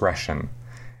indiscretion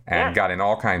and got in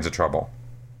all kinds of trouble.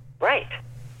 Right.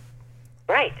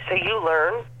 So you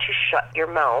learn to shut your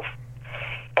mouth,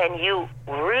 and you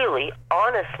really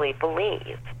honestly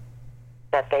believe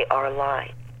that they are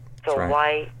lies. So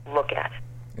why look at it?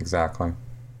 Exactly.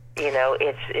 You know,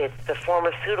 it's the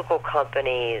pharmaceutical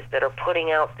companies that are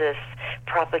putting out this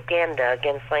propaganda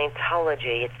against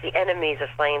Scientology. It's the enemies of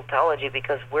Scientology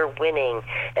because we're winning.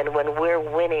 And when we're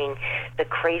winning, the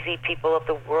crazy people of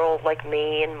the world like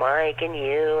me and Mike and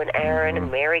you and Aaron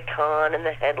and Mary Kahn and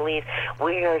the Headleys,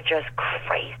 we are just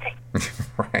crazy.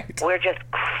 Right. We're just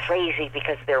crazy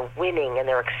because they're winning and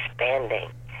they're expanding.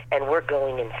 And we're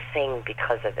going insane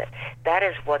because of it. That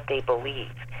is what they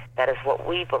believe. That is what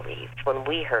we believed when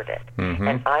we heard it.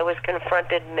 And I was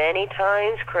confronted many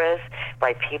times, Chris,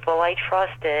 by people I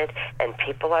trusted and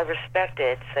people I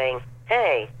respected saying,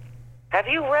 hey, have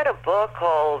you read a book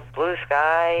called Blue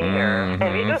Sky? Or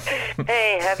have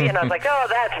you, and I was like, oh,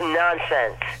 that's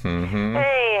nonsense.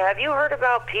 Hey, have you heard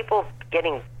about people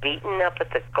getting beaten up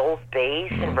at the Gold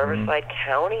Base in Riverside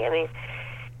County? I mean,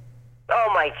 oh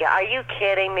my God, are you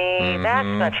kidding me? That's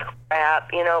such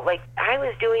crap. You know, like, I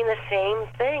was doing the same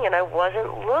thing and I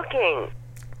wasn't looking.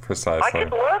 Precisely. I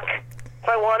could look if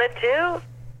I wanted to.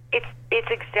 It's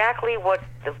exactly what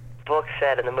the book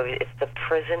said in the movie. It's the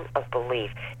prison of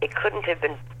belief. It couldn't have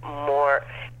been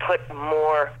put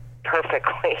more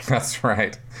perfectly. That's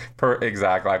right.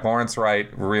 Exactly. Like Lawrence Wright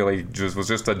really was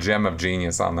just a gem of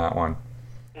genius on that one.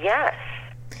 Yes.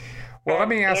 Well, let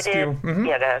me ask you.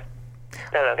 Yeah, go ahead.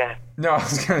 No, go ahead. No,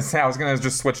 I was going to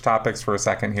just switch topics for a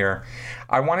second here.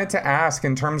 I wanted to ask,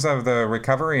 in terms of the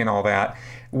recovery and all that,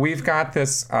 we've got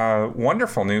this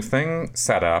wonderful new thing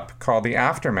set up called the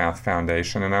Aftermath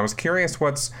Foundation, and I was curious,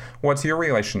 what's your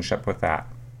relationship with that?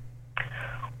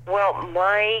 Well,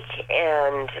 Mike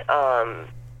and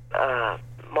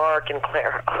Mark and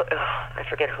Claire, I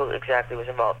forget who exactly was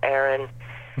involved, Aaron.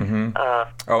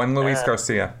 And Luis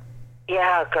Garcia.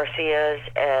 Yeah, Garcia's,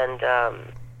 and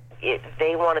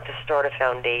they wanted to start a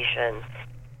foundation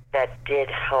that did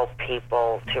help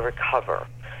people to recover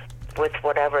with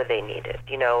whatever they needed.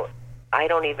 You know, I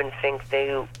don't even think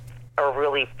they are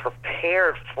really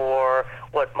prepared for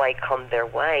what might come their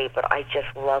way, but I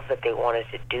just love that they wanted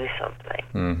to do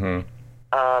something.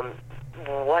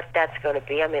 What that's going to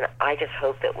be, I mean, I just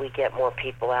hope that we get more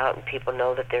people out and people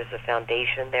know that there's a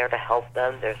foundation there to help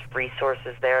them. There's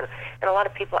resources there. And a lot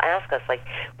of people ask us, like,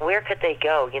 where could they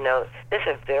go? You know, this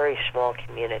is a very small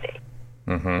community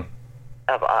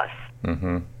of us,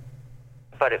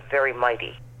 but it's very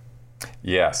mighty.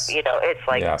 Yes. You know, it's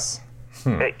like,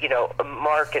 you know,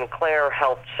 Mark and Claire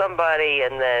helped somebody,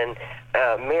 and then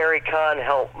Mary Kahn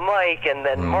helped Mike, and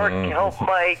then Mark helped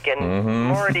Mike, and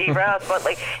Marty Rathbun.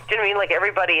 Like, do you know what I mean? Like,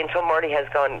 everybody until Marty has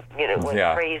gone, you know, went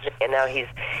crazy, and now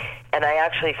and I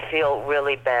actually feel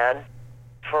really bad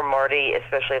for Marty,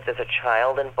 especially if there's a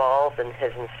child involved in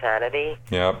his insanity.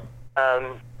 Yep.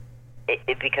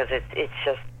 Because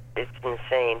it's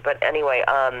insane. But anyway,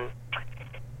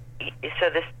 so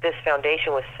this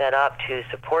foundation was set up to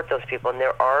support those people, and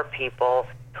there are people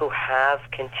who have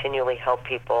continually helped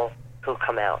people who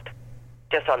come out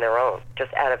just on their own,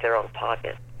 just out of their own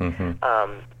pocket.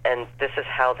 And this is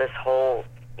how this whole,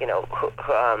 you know,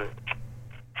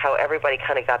 how everybody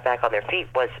kind of got back on their feet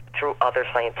was through other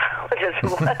Scientologists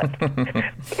who left.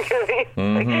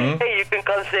 Like, hey, you can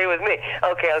come stay with me.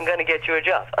 Okay, I'm going to get you a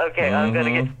job. Okay, I'm going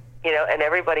to get, and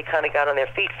everybody kind of got on their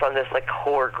feet from this like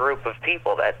core group of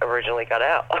people that originally got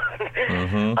out.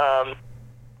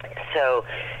 So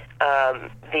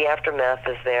the aftermath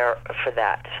is there for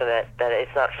that, so that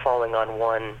it's not falling on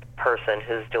one person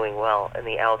who's doing well in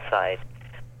the outside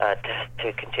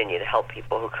to continue to help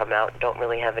people who come out and don't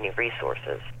really have any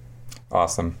resources.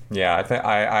 Awesome. Yeah,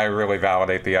 I really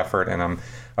validate the effort, and I'm,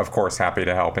 of course, happy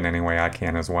to help in any way I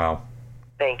can as well.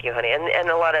 Thank you, honey. And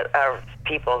a lot of our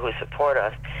people who support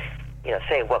us,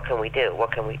 say, what can we do?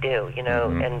 What can we do?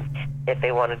 And if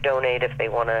they want to donate, if they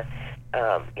want to,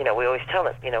 we always tell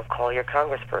them, call your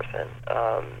congressperson,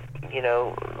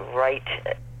 write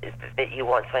that you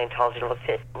want Scientology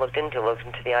looked into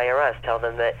the IRS. Tell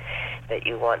them that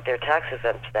you want their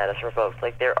tax-exempt status revoked.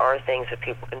 Like, there are things that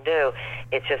people can do.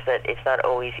 It's just that it's not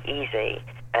always easy.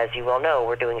 As you well know,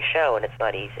 we're doing a show, and it's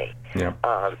not easy. Yeah.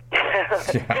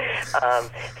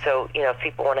 So, if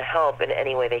people want to help in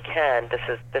any way they can, this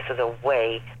is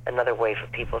another way for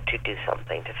people to do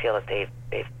something, to feel that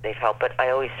they've helped. But I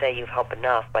always say you've helped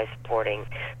enough by supporting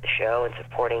the show and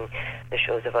supporting the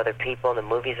shows of other people and the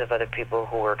movies of other people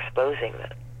who are exposing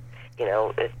this.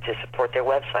 To support their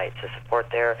websites, to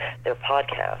support their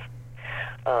podcasts.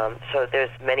 So there's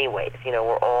many ways.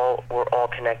 We're all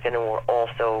connected, and we're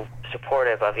also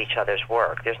supportive of each other's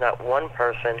work. There's not one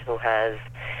person who has,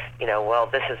 well,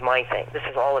 this is my thing. This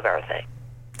is all of our thing.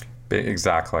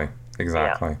 Exactly.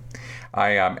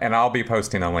 Yeah. And I'll be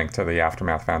posting a link to the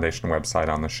Aftermath Foundation website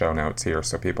on the show notes here,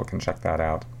 so people can check that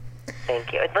out.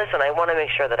 Thank you. And listen, I want to make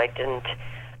sure that I didn't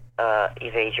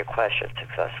evade your question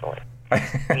successfully.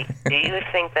 Do you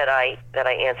think that I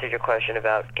answered your question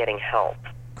about getting help?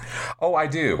 Oh, I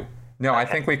do. No, okay. I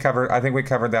think we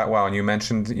covered that well. And you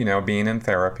mentioned, being in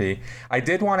therapy. I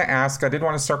did want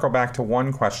to circle back to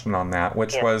one question on that,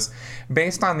 which was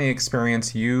based on the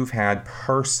experience you've had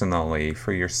personally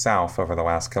for yourself over the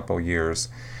last couple of years.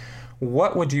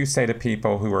 What would you say to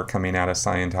people who are coming out of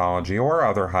Scientology or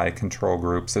other high control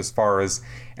groups as far as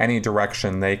any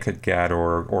direction they could get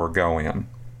or go in?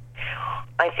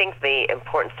 I think the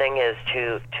important thing is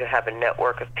to have a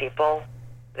network of people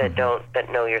that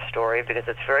know your story, because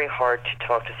it's very hard to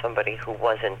talk to somebody who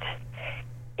wasn't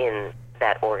in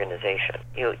that organization.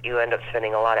 You end up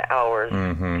spending a lot of hours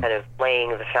kind of laying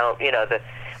the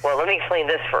well, let me explain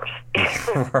this first,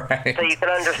 right. So you can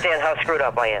understand how screwed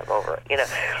up I am over it.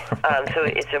 So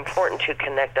it's important to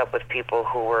connect up with people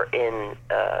who were in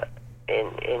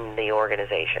the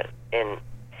organization, in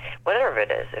whatever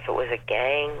it is. If it was a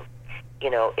gang,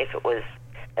 if it was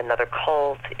another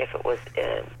cult, if it was,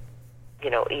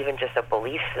 even just a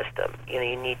belief system, you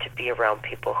need to be around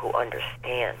people who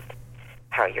understand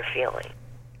how you're feeling,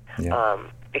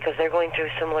 because they're going through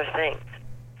similar things.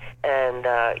 And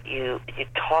you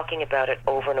talking about it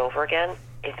over and over again,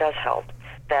 it does help.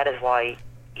 That is why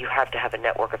you have to have a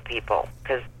network of people,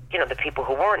 because the people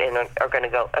who weren't in are going to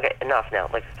go, okay, enough now.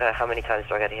 Like, how many times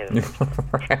do I got to hear this?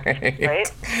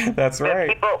 Right? That's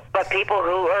right. But people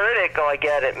who are in it go, I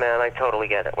get it, man. I totally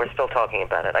get it. We're still talking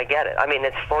about it. I get it. I mean,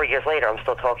 it's 4 years later. I'm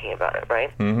still talking about it,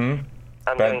 right? Mm-hmm.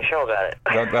 I'm doing a show about it.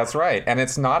 That's right. And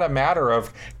it's not a matter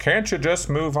of, can't you just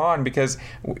move on? Because,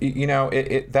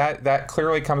 that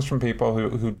clearly comes from people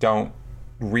who don't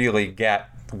really get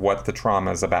what the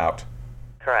trauma is about.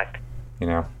 Correct.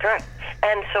 Correct.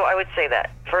 And so I would say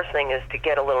that first thing is to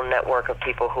get a little network of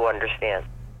people who understand.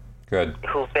 Good.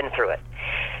 Who've been through it.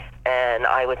 And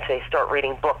I would say start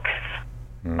reading books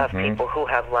of people who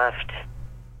have left,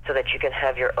 so that you can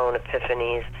have your own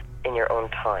epiphanies in your own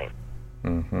time.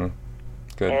 Mm-hmm.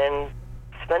 Good. And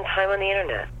spend time on the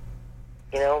internet.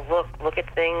 Look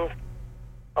at things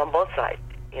on both sides.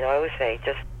 I always say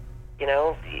just,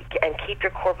 and keep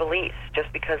your core beliefs.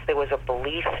 Just because there was a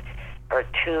belief or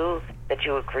two that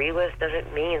you agree with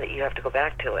doesn't mean that you have to go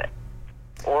back to it,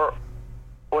 or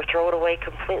throw it away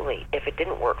completely. If it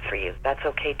didn't work for you, that's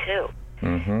okay too.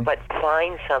 Mm-hmm. But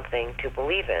find something to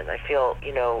believe in. I feel,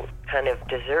 kind of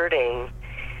deserting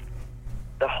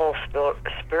the whole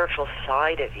spiritual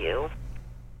side of you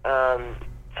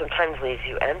sometimes leaves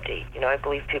you empty. I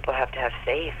believe people have to have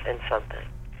faith in something,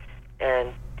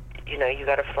 and you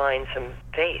got to find some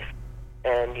faith,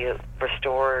 and you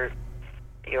restore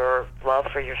your love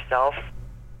for yourself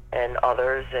and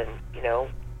others, and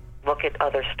look at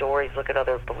other stories, look at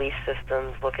other belief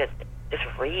systems, just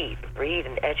read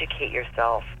and educate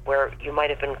yourself, where you might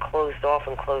have been closed off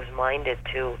and closed-minded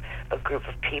to a group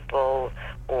of people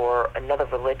or another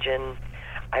religion.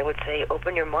 I would say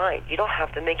open your mind. You don't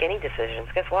have to make any decisions.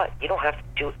 Guess what? You don't have to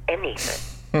do anything.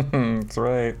 That's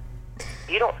right.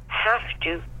 You don't have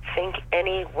to think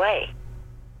any way.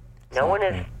 No one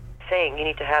is saying you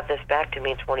need to have this back to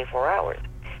me in 24 hours.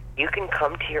 You can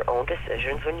come to your own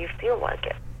decisions when you feel like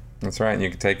it. That's right. You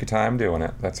can take your time doing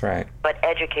it. That's right. But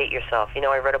educate yourself.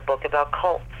 I read a book about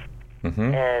cults.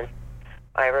 Mm-hmm. And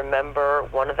I remember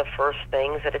one of the first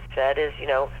things that it said is,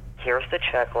 here's the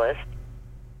checklist.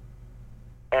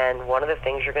 And one of the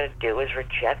things you're going to do is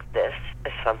reject this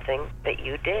as something that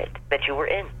you did, that you were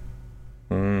in.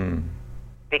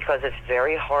 Because it's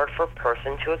very hard for a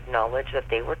person to acknowledge that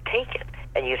they were taken.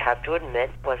 And you'd have to admit,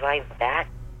 was I that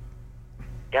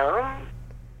dumb?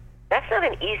 That's not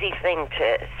an easy thing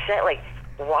to say. Like,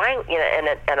 why?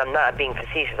 And I'm not being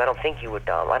facetious. I don't think you were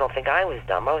dumb. I don't think I was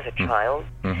dumb. I was a child.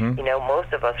 Mm-hmm.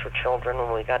 Most of us were children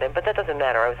when we got in. But that doesn't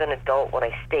matter. I was an adult when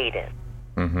I stayed in.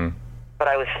 Mm-hmm. But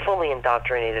I was fully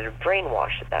indoctrinated and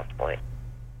brainwashed at that point.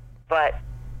 But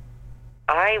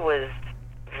I was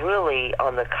really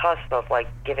on the cusp of,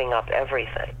 giving up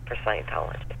everything for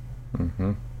Scientology.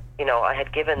 Mm-hmm. I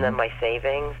had given them my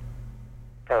savings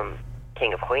from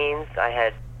King of Queens.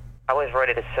 I was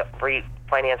ready to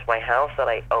refinance my house that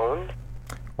I owned.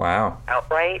 Wow.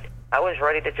 Outright. I was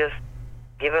ready to just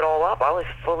give it all up. I was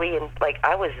fully in,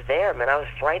 I was there, man. I was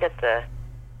right at the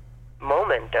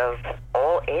moment of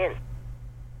all in.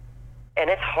 And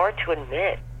it's hard to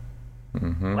admit.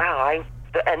 Mm-hmm. Wow,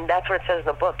 and that's what it says in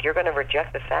the book. You're going to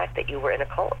reject the fact that you were in a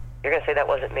cult. You're going to say, that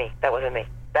wasn't me. That wasn't me.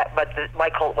 My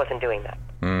cult wasn't doing that.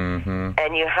 Mm-hmm.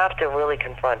 And you have to really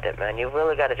confront it, man. You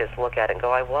really got to just look at it and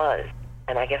go, I was.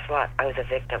 And I guess what? I was a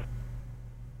victim.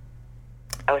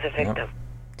 I was a victim. Yep.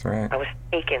 That's right. I was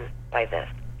taken by this.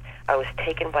 I was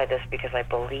taken by this because I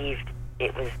believed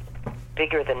it was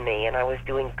bigger than me, and I was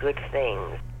doing good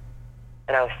things.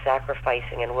 And I was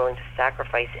sacrificing and willing to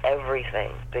sacrifice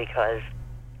everything because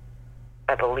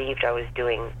I believed I was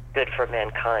doing good for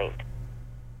mankind.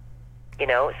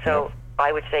 So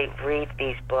I would say read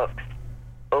these books.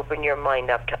 Open your mind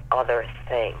up to other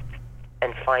things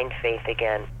and find faith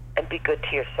again and be good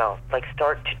to yourself.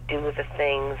 Start to do the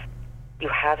things you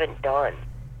haven't done.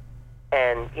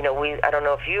 And, I don't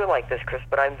know if you're like this, Chris,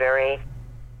 but I'm very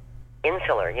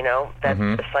insular, That's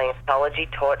the Scientology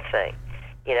taught thing,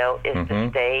 is to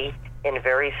stay in a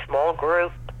very small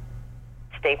group,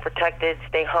 stay protected,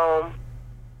 stay home,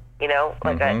 I'm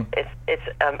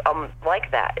like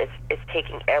that. It's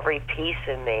taking every piece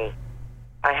of me.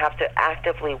 I have to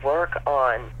actively work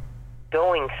on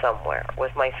going somewhere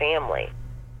with my family.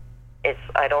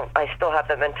 I still have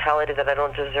the mentality that I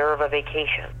don't deserve a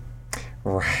vacation.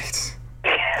 Right.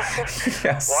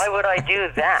 Yes. Why would I do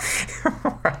that?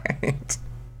 Right.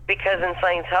 Because in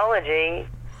Scientology,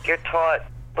 you're taught,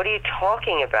 what are you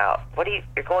talking about?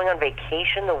 You're going on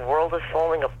vacation, the world is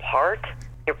falling apart?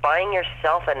 You're buying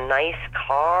yourself a nice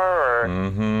car or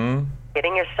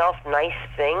getting yourself nice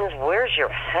things? Where's your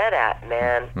head at,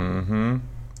 man? Mm-hmm.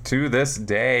 To this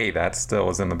day, that still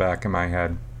is in the back of my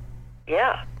head.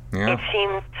 Yeah. It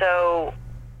seems so...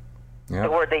 Yep.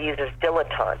 The word they use is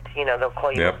dilettante. They'll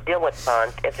call you a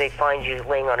dilettante if they find you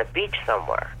laying on a beach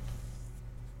somewhere.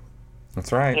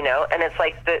 That's right. And it's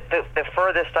the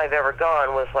furthest I've ever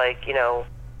gone was a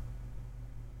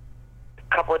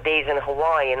couple of days in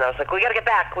Hawaii, and I was like, we got to get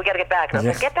back. And I was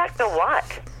like, get back to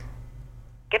what?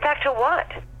 Get back to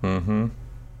what? Mm-hmm.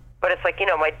 But it's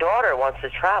my daughter wants to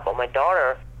travel. My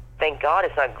daughter, thank God,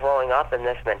 is not growing up in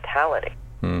this mentality.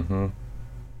 Mm-hmm.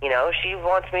 She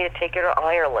wants me to take her to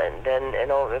Ireland and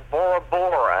Bora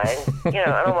Bora, and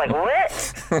and I'm like,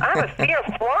 what? I have a fear of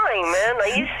flying, man. Are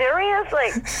you serious?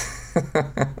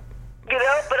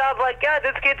 But I'm like, God,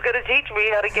 this kid's going to teach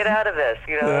me how to get out of this.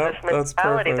 This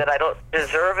mentality that I don't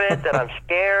deserve it, that I'm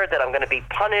scared, that I'm going to be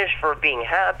punished for being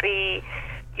happy.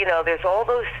 There's all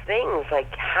those things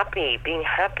happy, being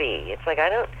happy. It's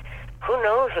who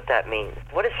knows what that means?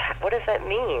 What does that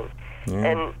mean? Yeah.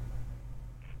 And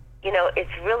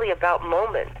it's really about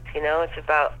moments. It's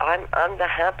about I'm the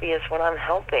happiest when I'm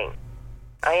helping.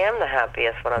 I am the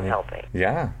happiest when I'm helping.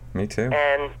 Yeah, me too.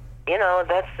 And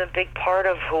that's a big part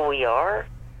of who we are,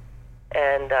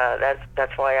 and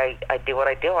that's why I do what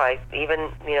I do. I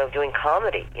even doing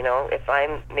comedy. If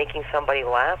I'm making somebody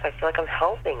laugh, I feel like I'm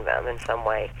helping them in some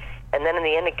way, and then in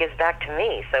the end, it gives back to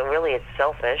me. So really, it's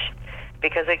selfish.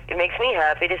 Because it makes me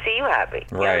happy to see you happy.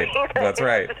 Right. That's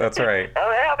right. That's right.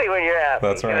 I'm happy when you're happy.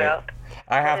 That's right.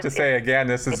 I have to say again,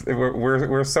 this is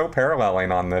we're so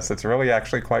paralleling on this. It's really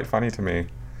actually quite funny to me. Is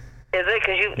it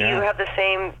because you have the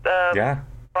same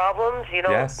problems? You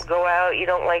don't go out. You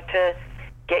don't like to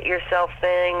get yourself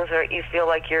things, or you feel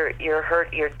like you're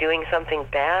hurt. You're doing something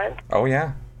bad. Oh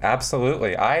yeah.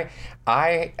 Absolutely.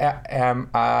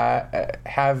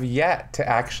 Have yet to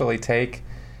actually take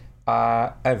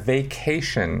a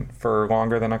vacation for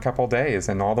longer than a couple days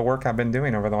in all the work I've been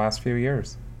doing over the last few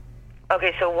years.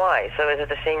 Okay, so why? So is it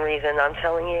the same reason I'm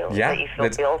telling you? Yeah, That you feel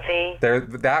guilty?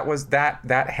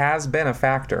 That has been a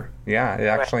factor. Yeah, it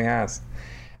actually has.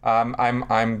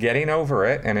 I'm getting over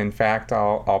it, and in fact,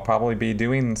 I'll probably be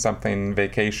doing something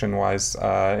vacation-wise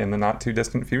in the not too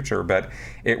distant future. But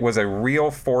it was a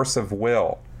real force of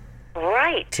will,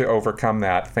 right, to overcome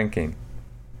that thinking.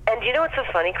 And you know what's so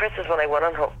funny, Chris, is when I went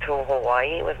to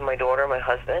Hawaii with my daughter, my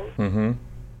husband, and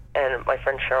my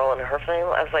friend Cheryl and her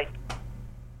family, I was like,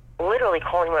 literally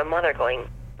calling my mother, going,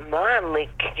 "Mom, like,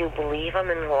 can you believe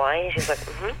I'm in Hawaii?" She's like,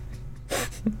 And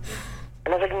I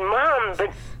was like, "Mom,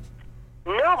 but."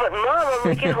 No, but Mom, I'm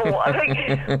like in Hawaii. I'm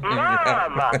like,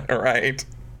 Mom! Right.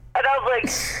 And I was like,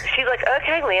 she's like,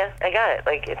 "Okay, Leah, I got it.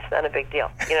 Like, it's not a big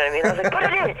deal." You know what I mean? I was like,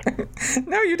 "But it is."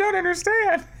 No, you don't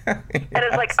understand. Yes. And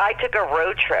it's like, I took a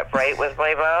road trip, right, with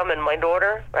my mom and my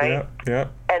daughter, right? Yeah.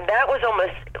 And that was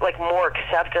almost, like, more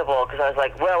acceptable, because I was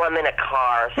like, well, I'm in a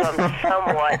car, so I'm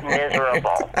somewhat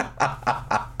miserable.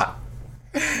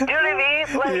 Do you know what I mean?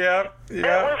 Like, it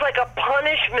was like a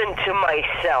punishment to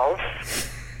myself.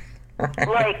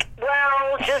 Like,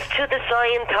 well, just to the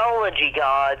Scientology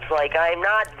gods, like, I'm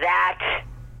not that,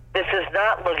 this is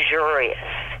not luxurious.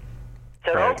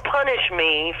 So don't punish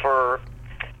me for,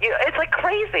 you know, it's like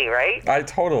crazy, right?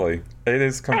 It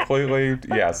is completely,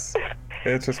 yes.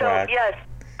 It's just whack. Yes,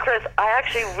 Chris, I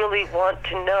actually really want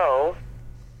to know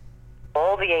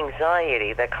all the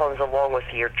anxiety that comes along with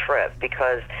your trip,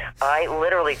 because I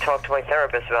literally talked to my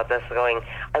therapist about this, going,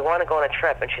 I want to go on a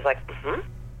trip, and she's like,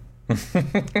 And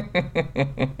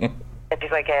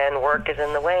she's like, and work is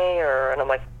in the way, and I'm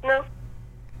like, no,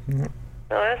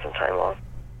 I have some time off.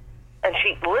 And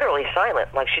she literally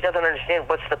silent, like she doesn't understand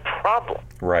what's the problem.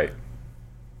 Right.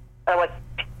 I'm like,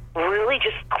 really?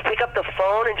 Just pick up the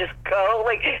phone and just go?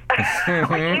 Like,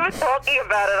 like he was talking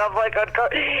about it, I'm like,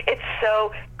 it's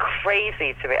so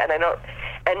crazy to me. And I don't,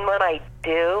 and when I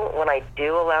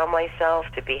do allow myself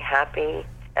to be happy,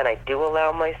 and I do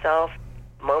allow myself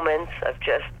moments of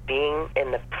just being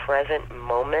in the present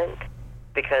moment,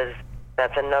 because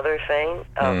that's another thing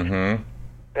of an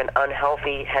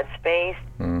unhealthy headspace,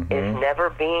 is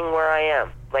never being where I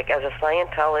am. Like, as a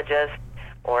Scientologist,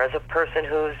 or as a person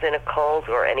who's in a cult,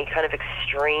 or any kind of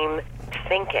extreme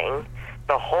thinking,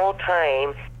 the whole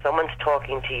time someone's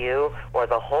talking to you, or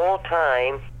the whole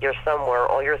time you're somewhere,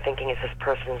 all you're thinking is, this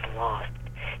person's lost.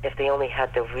 If they only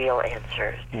had the real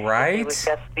answers. Right. It would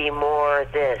just be more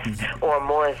this or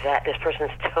more that. This person's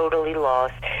totally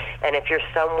lost. And if you're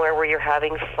somewhere where you're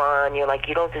having fun, you're like,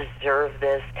 you don't deserve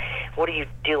this. What are you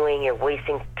doing? You're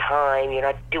wasting time. You're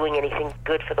not doing anything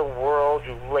good for the world,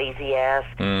 you lazy ass.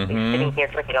 You're sitting here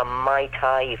drinking a Mai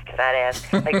Tai, you fat ass.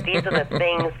 Like, these are the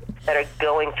things that are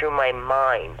going through my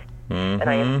mind. And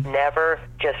I am never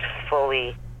just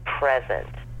fully present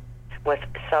with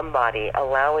somebody,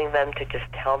 allowing them to just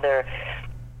tell their,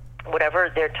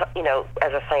 whatever they're, you know,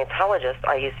 as a Scientologist,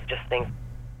 I used to just think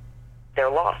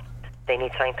they're lost. They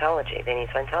need Scientology. They need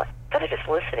Scientology. Instead of just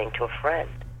listening to a friend.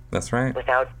 That's right.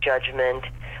 Without judgment,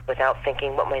 without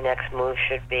thinking what my next move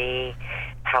should be,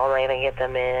 how am I going to get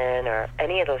them in, or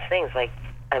any of those things. Like,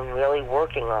 I'm really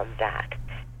working on that.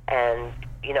 And,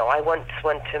 you know, I once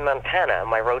went to Montana on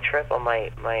my road trip, on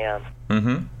my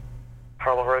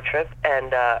Harlow road trip,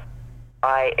 and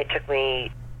it took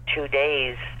me 2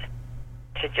 days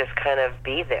to just kind of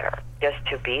be there, just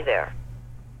to be there.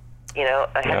 You know,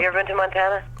 have you ever been to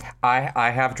Montana?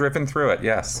 I have driven through it,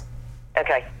 yes.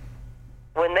 Okay.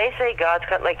 When they say God's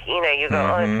cut, like, you know, you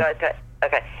go, oh, it's God's cut.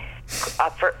 Okay.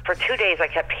 For 2 days, I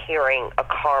kept hearing a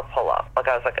car pull up. Like,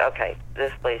 I was like, okay,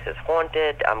 this place is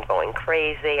haunted. I'm going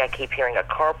crazy. I keep hearing a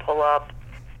car pull up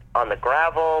on the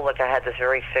gravel. Like, I had this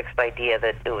very fixed idea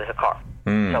that it was a car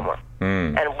somewhere.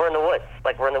 And we're in the woods.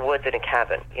 Like, we're in the woods in a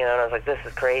cabin. You know, and I was like, this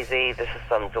is crazy. This is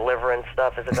some deliverance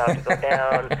stuff is about to go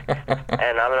down.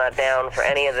 And I'm not down for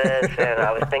any of this. And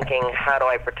I was thinking, how do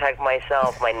I protect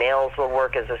myself? My nails will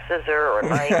work as a scissor or a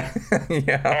knife.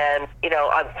 And, you know,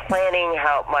 I'm planning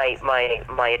how my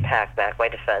attack back, my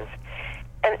defense.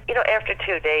 And, you know, after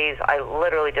 2 days, I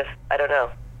literally just, I don't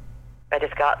know. I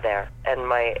just got there.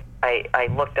 And I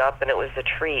looked up, and it was the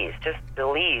trees, just the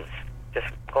leaves. Just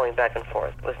going back and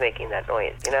forth was making that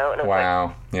noise, you know? And it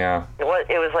was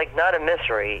it was like not a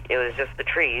mystery. It was just the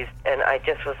trees. And I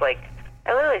just was like,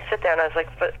 I literally sit there and I was like,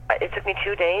 but it took me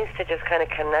 2 days to just kind of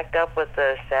connect up with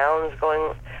the sounds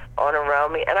going on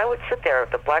around me. And I would sit there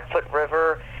at the Blackfoot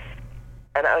River,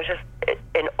 and I was just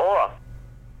in awe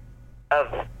of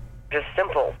just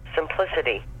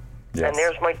simplicity. Yes. And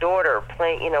there's my daughter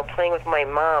playing with my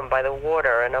mom by the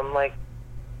water, and I'm like,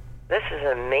 this is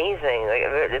amazing. Like,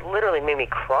 it literally made me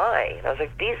cry. And I was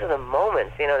like, these are the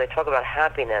moments. They talk about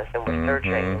happiness, and we're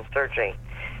searching and searching.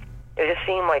 It was just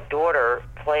seeing my daughter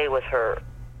play with her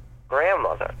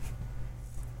grandmother,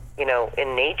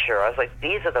 in nature. I was like,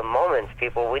 these are the moments,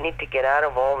 people. We need to get out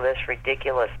of all this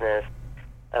ridiculousness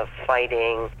of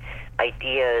fighting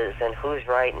ideas and who's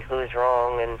right and who's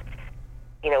wrong. And,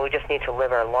 we just need to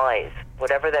live our lives.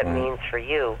 Whatever that means for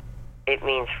you, it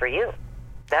means for you.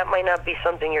 That might not be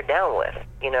something you're down with,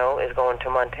 is going to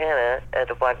Montana at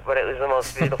the but it was the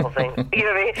most beautiful thing. You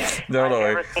know what I mean? Totally.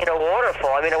 I've never seen a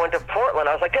waterfall. I went to Portland.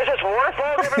 I was like, there's this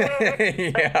waterfall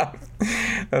everywhere. Yeah,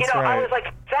 that's right. I was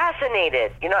like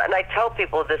fascinated, and I tell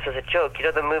people this as a joke.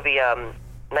 The movie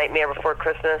Nightmare Before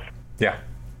Christmas? Yeah.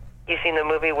 You seen the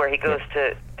movie where he goes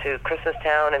to Christmas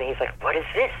Town and he's like, what is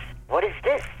this? What is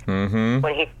this? Mm-hmm.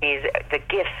 When he sees the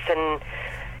gifts, and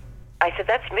I said,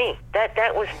 that's me.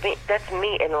 That was me. That's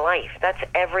me in life. That's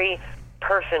every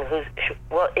person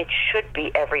it should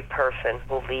be every person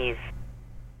who leaves,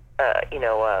 in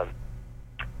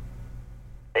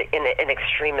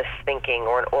extremist thinking,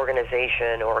 or an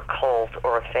organization or a cult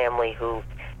or a family who,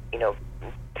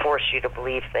 force you to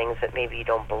believe things that maybe you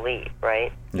don't believe,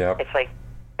 right? Yeah. It's like,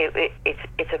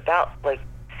 it's about, like,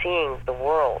 seeing the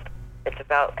world. It's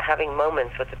about having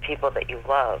moments with the people that you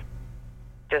love.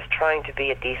 Just trying to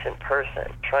be a decent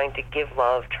person, trying to give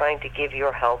love, trying to give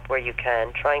your help where you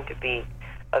can, trying to be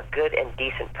a good and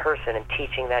decent person, and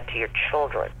teaching that to your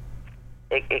children.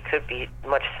 It could be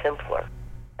much simpler.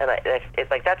 And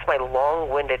it's like, that's my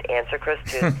long-winded answer, Chris,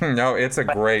 to no, it's a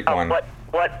great one.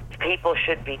 What people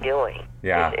should be doing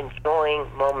is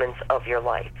enjoying moments of your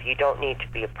life. You don't need to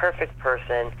be a perfect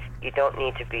person. You don't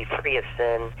need to be free of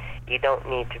sin. You just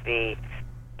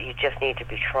need to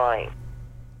be trying.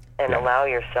 And allow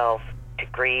yourself to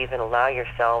grieve, and allow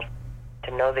yourself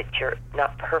to know that you're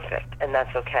not perfect, and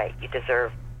that's okay. You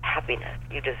deserve happiness.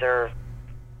 You deserve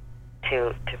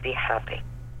to be happy.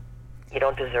 You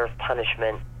don't deserve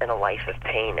punishment and a life of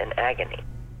pain and agony.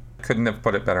 Couldn't have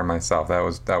put it better myself. That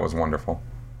was wonderful.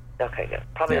 Okay, good.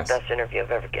 Probably the best interview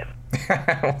I've ever given.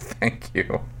 Well, thank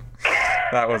you.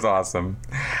 That was awesome.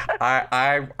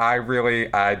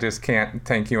 I just can't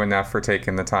thank you enough for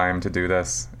taking the time to do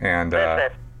this. And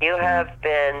listen, you have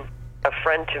been a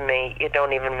friend to me. You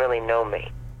don't even really know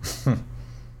me.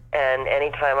 And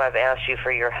anytime I've asked you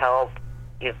for your help,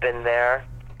 you've been there.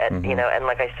 And, and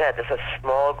like I said, this is a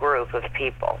small group of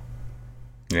people.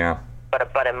 Yeah.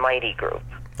 But a mighty group.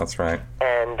 That's right.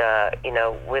 And,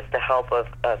 with the help of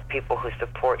people who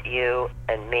support you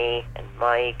and me and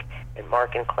Mike and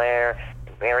Mark and Claire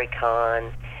and Mary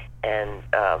Kahn and,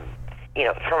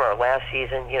 from our last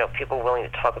season, people willing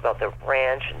to talk about their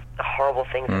ranch and the horrible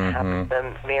things that happened to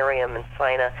them, Miriam and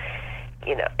Sina,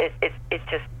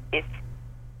 it's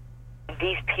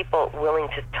these people willing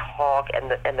to talk,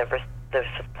 and the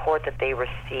support that they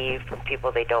receive from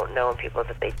people they don't know and people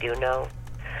that they do know,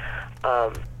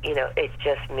 it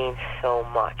just means so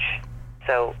much.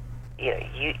 So,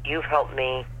 you've helped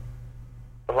me.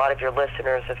 A lot of your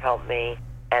listeners have helped me,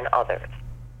 and others.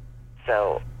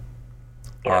 So,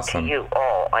 awesome. To you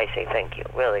all, I say thank you,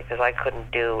 really, because I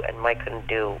couldn't do, and Mike couldn't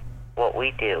do what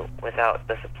we do without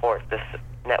the support, this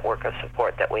network of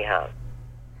support that we have.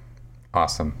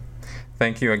 Awesome.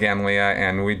 Thank you again, Leah,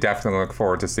 and we definitely look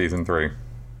forward to season 3.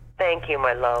 Thank you,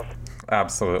 my love.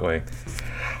 Absolutely.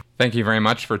 Thank you very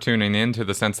much for tuning in to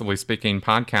the Sensibly Speaking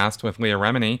podcast with Leah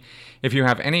Remini. If you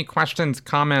have any questions,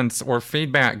 comments, or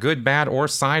feedback, good, bad, or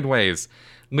sideways,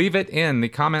 leave it in the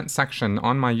comment section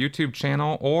on my YouTube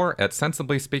channel or at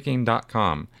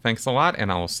sensiblyspeaking.com. Thanks a lot,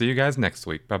 and I will see you guys next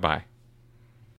week. Bye-bye.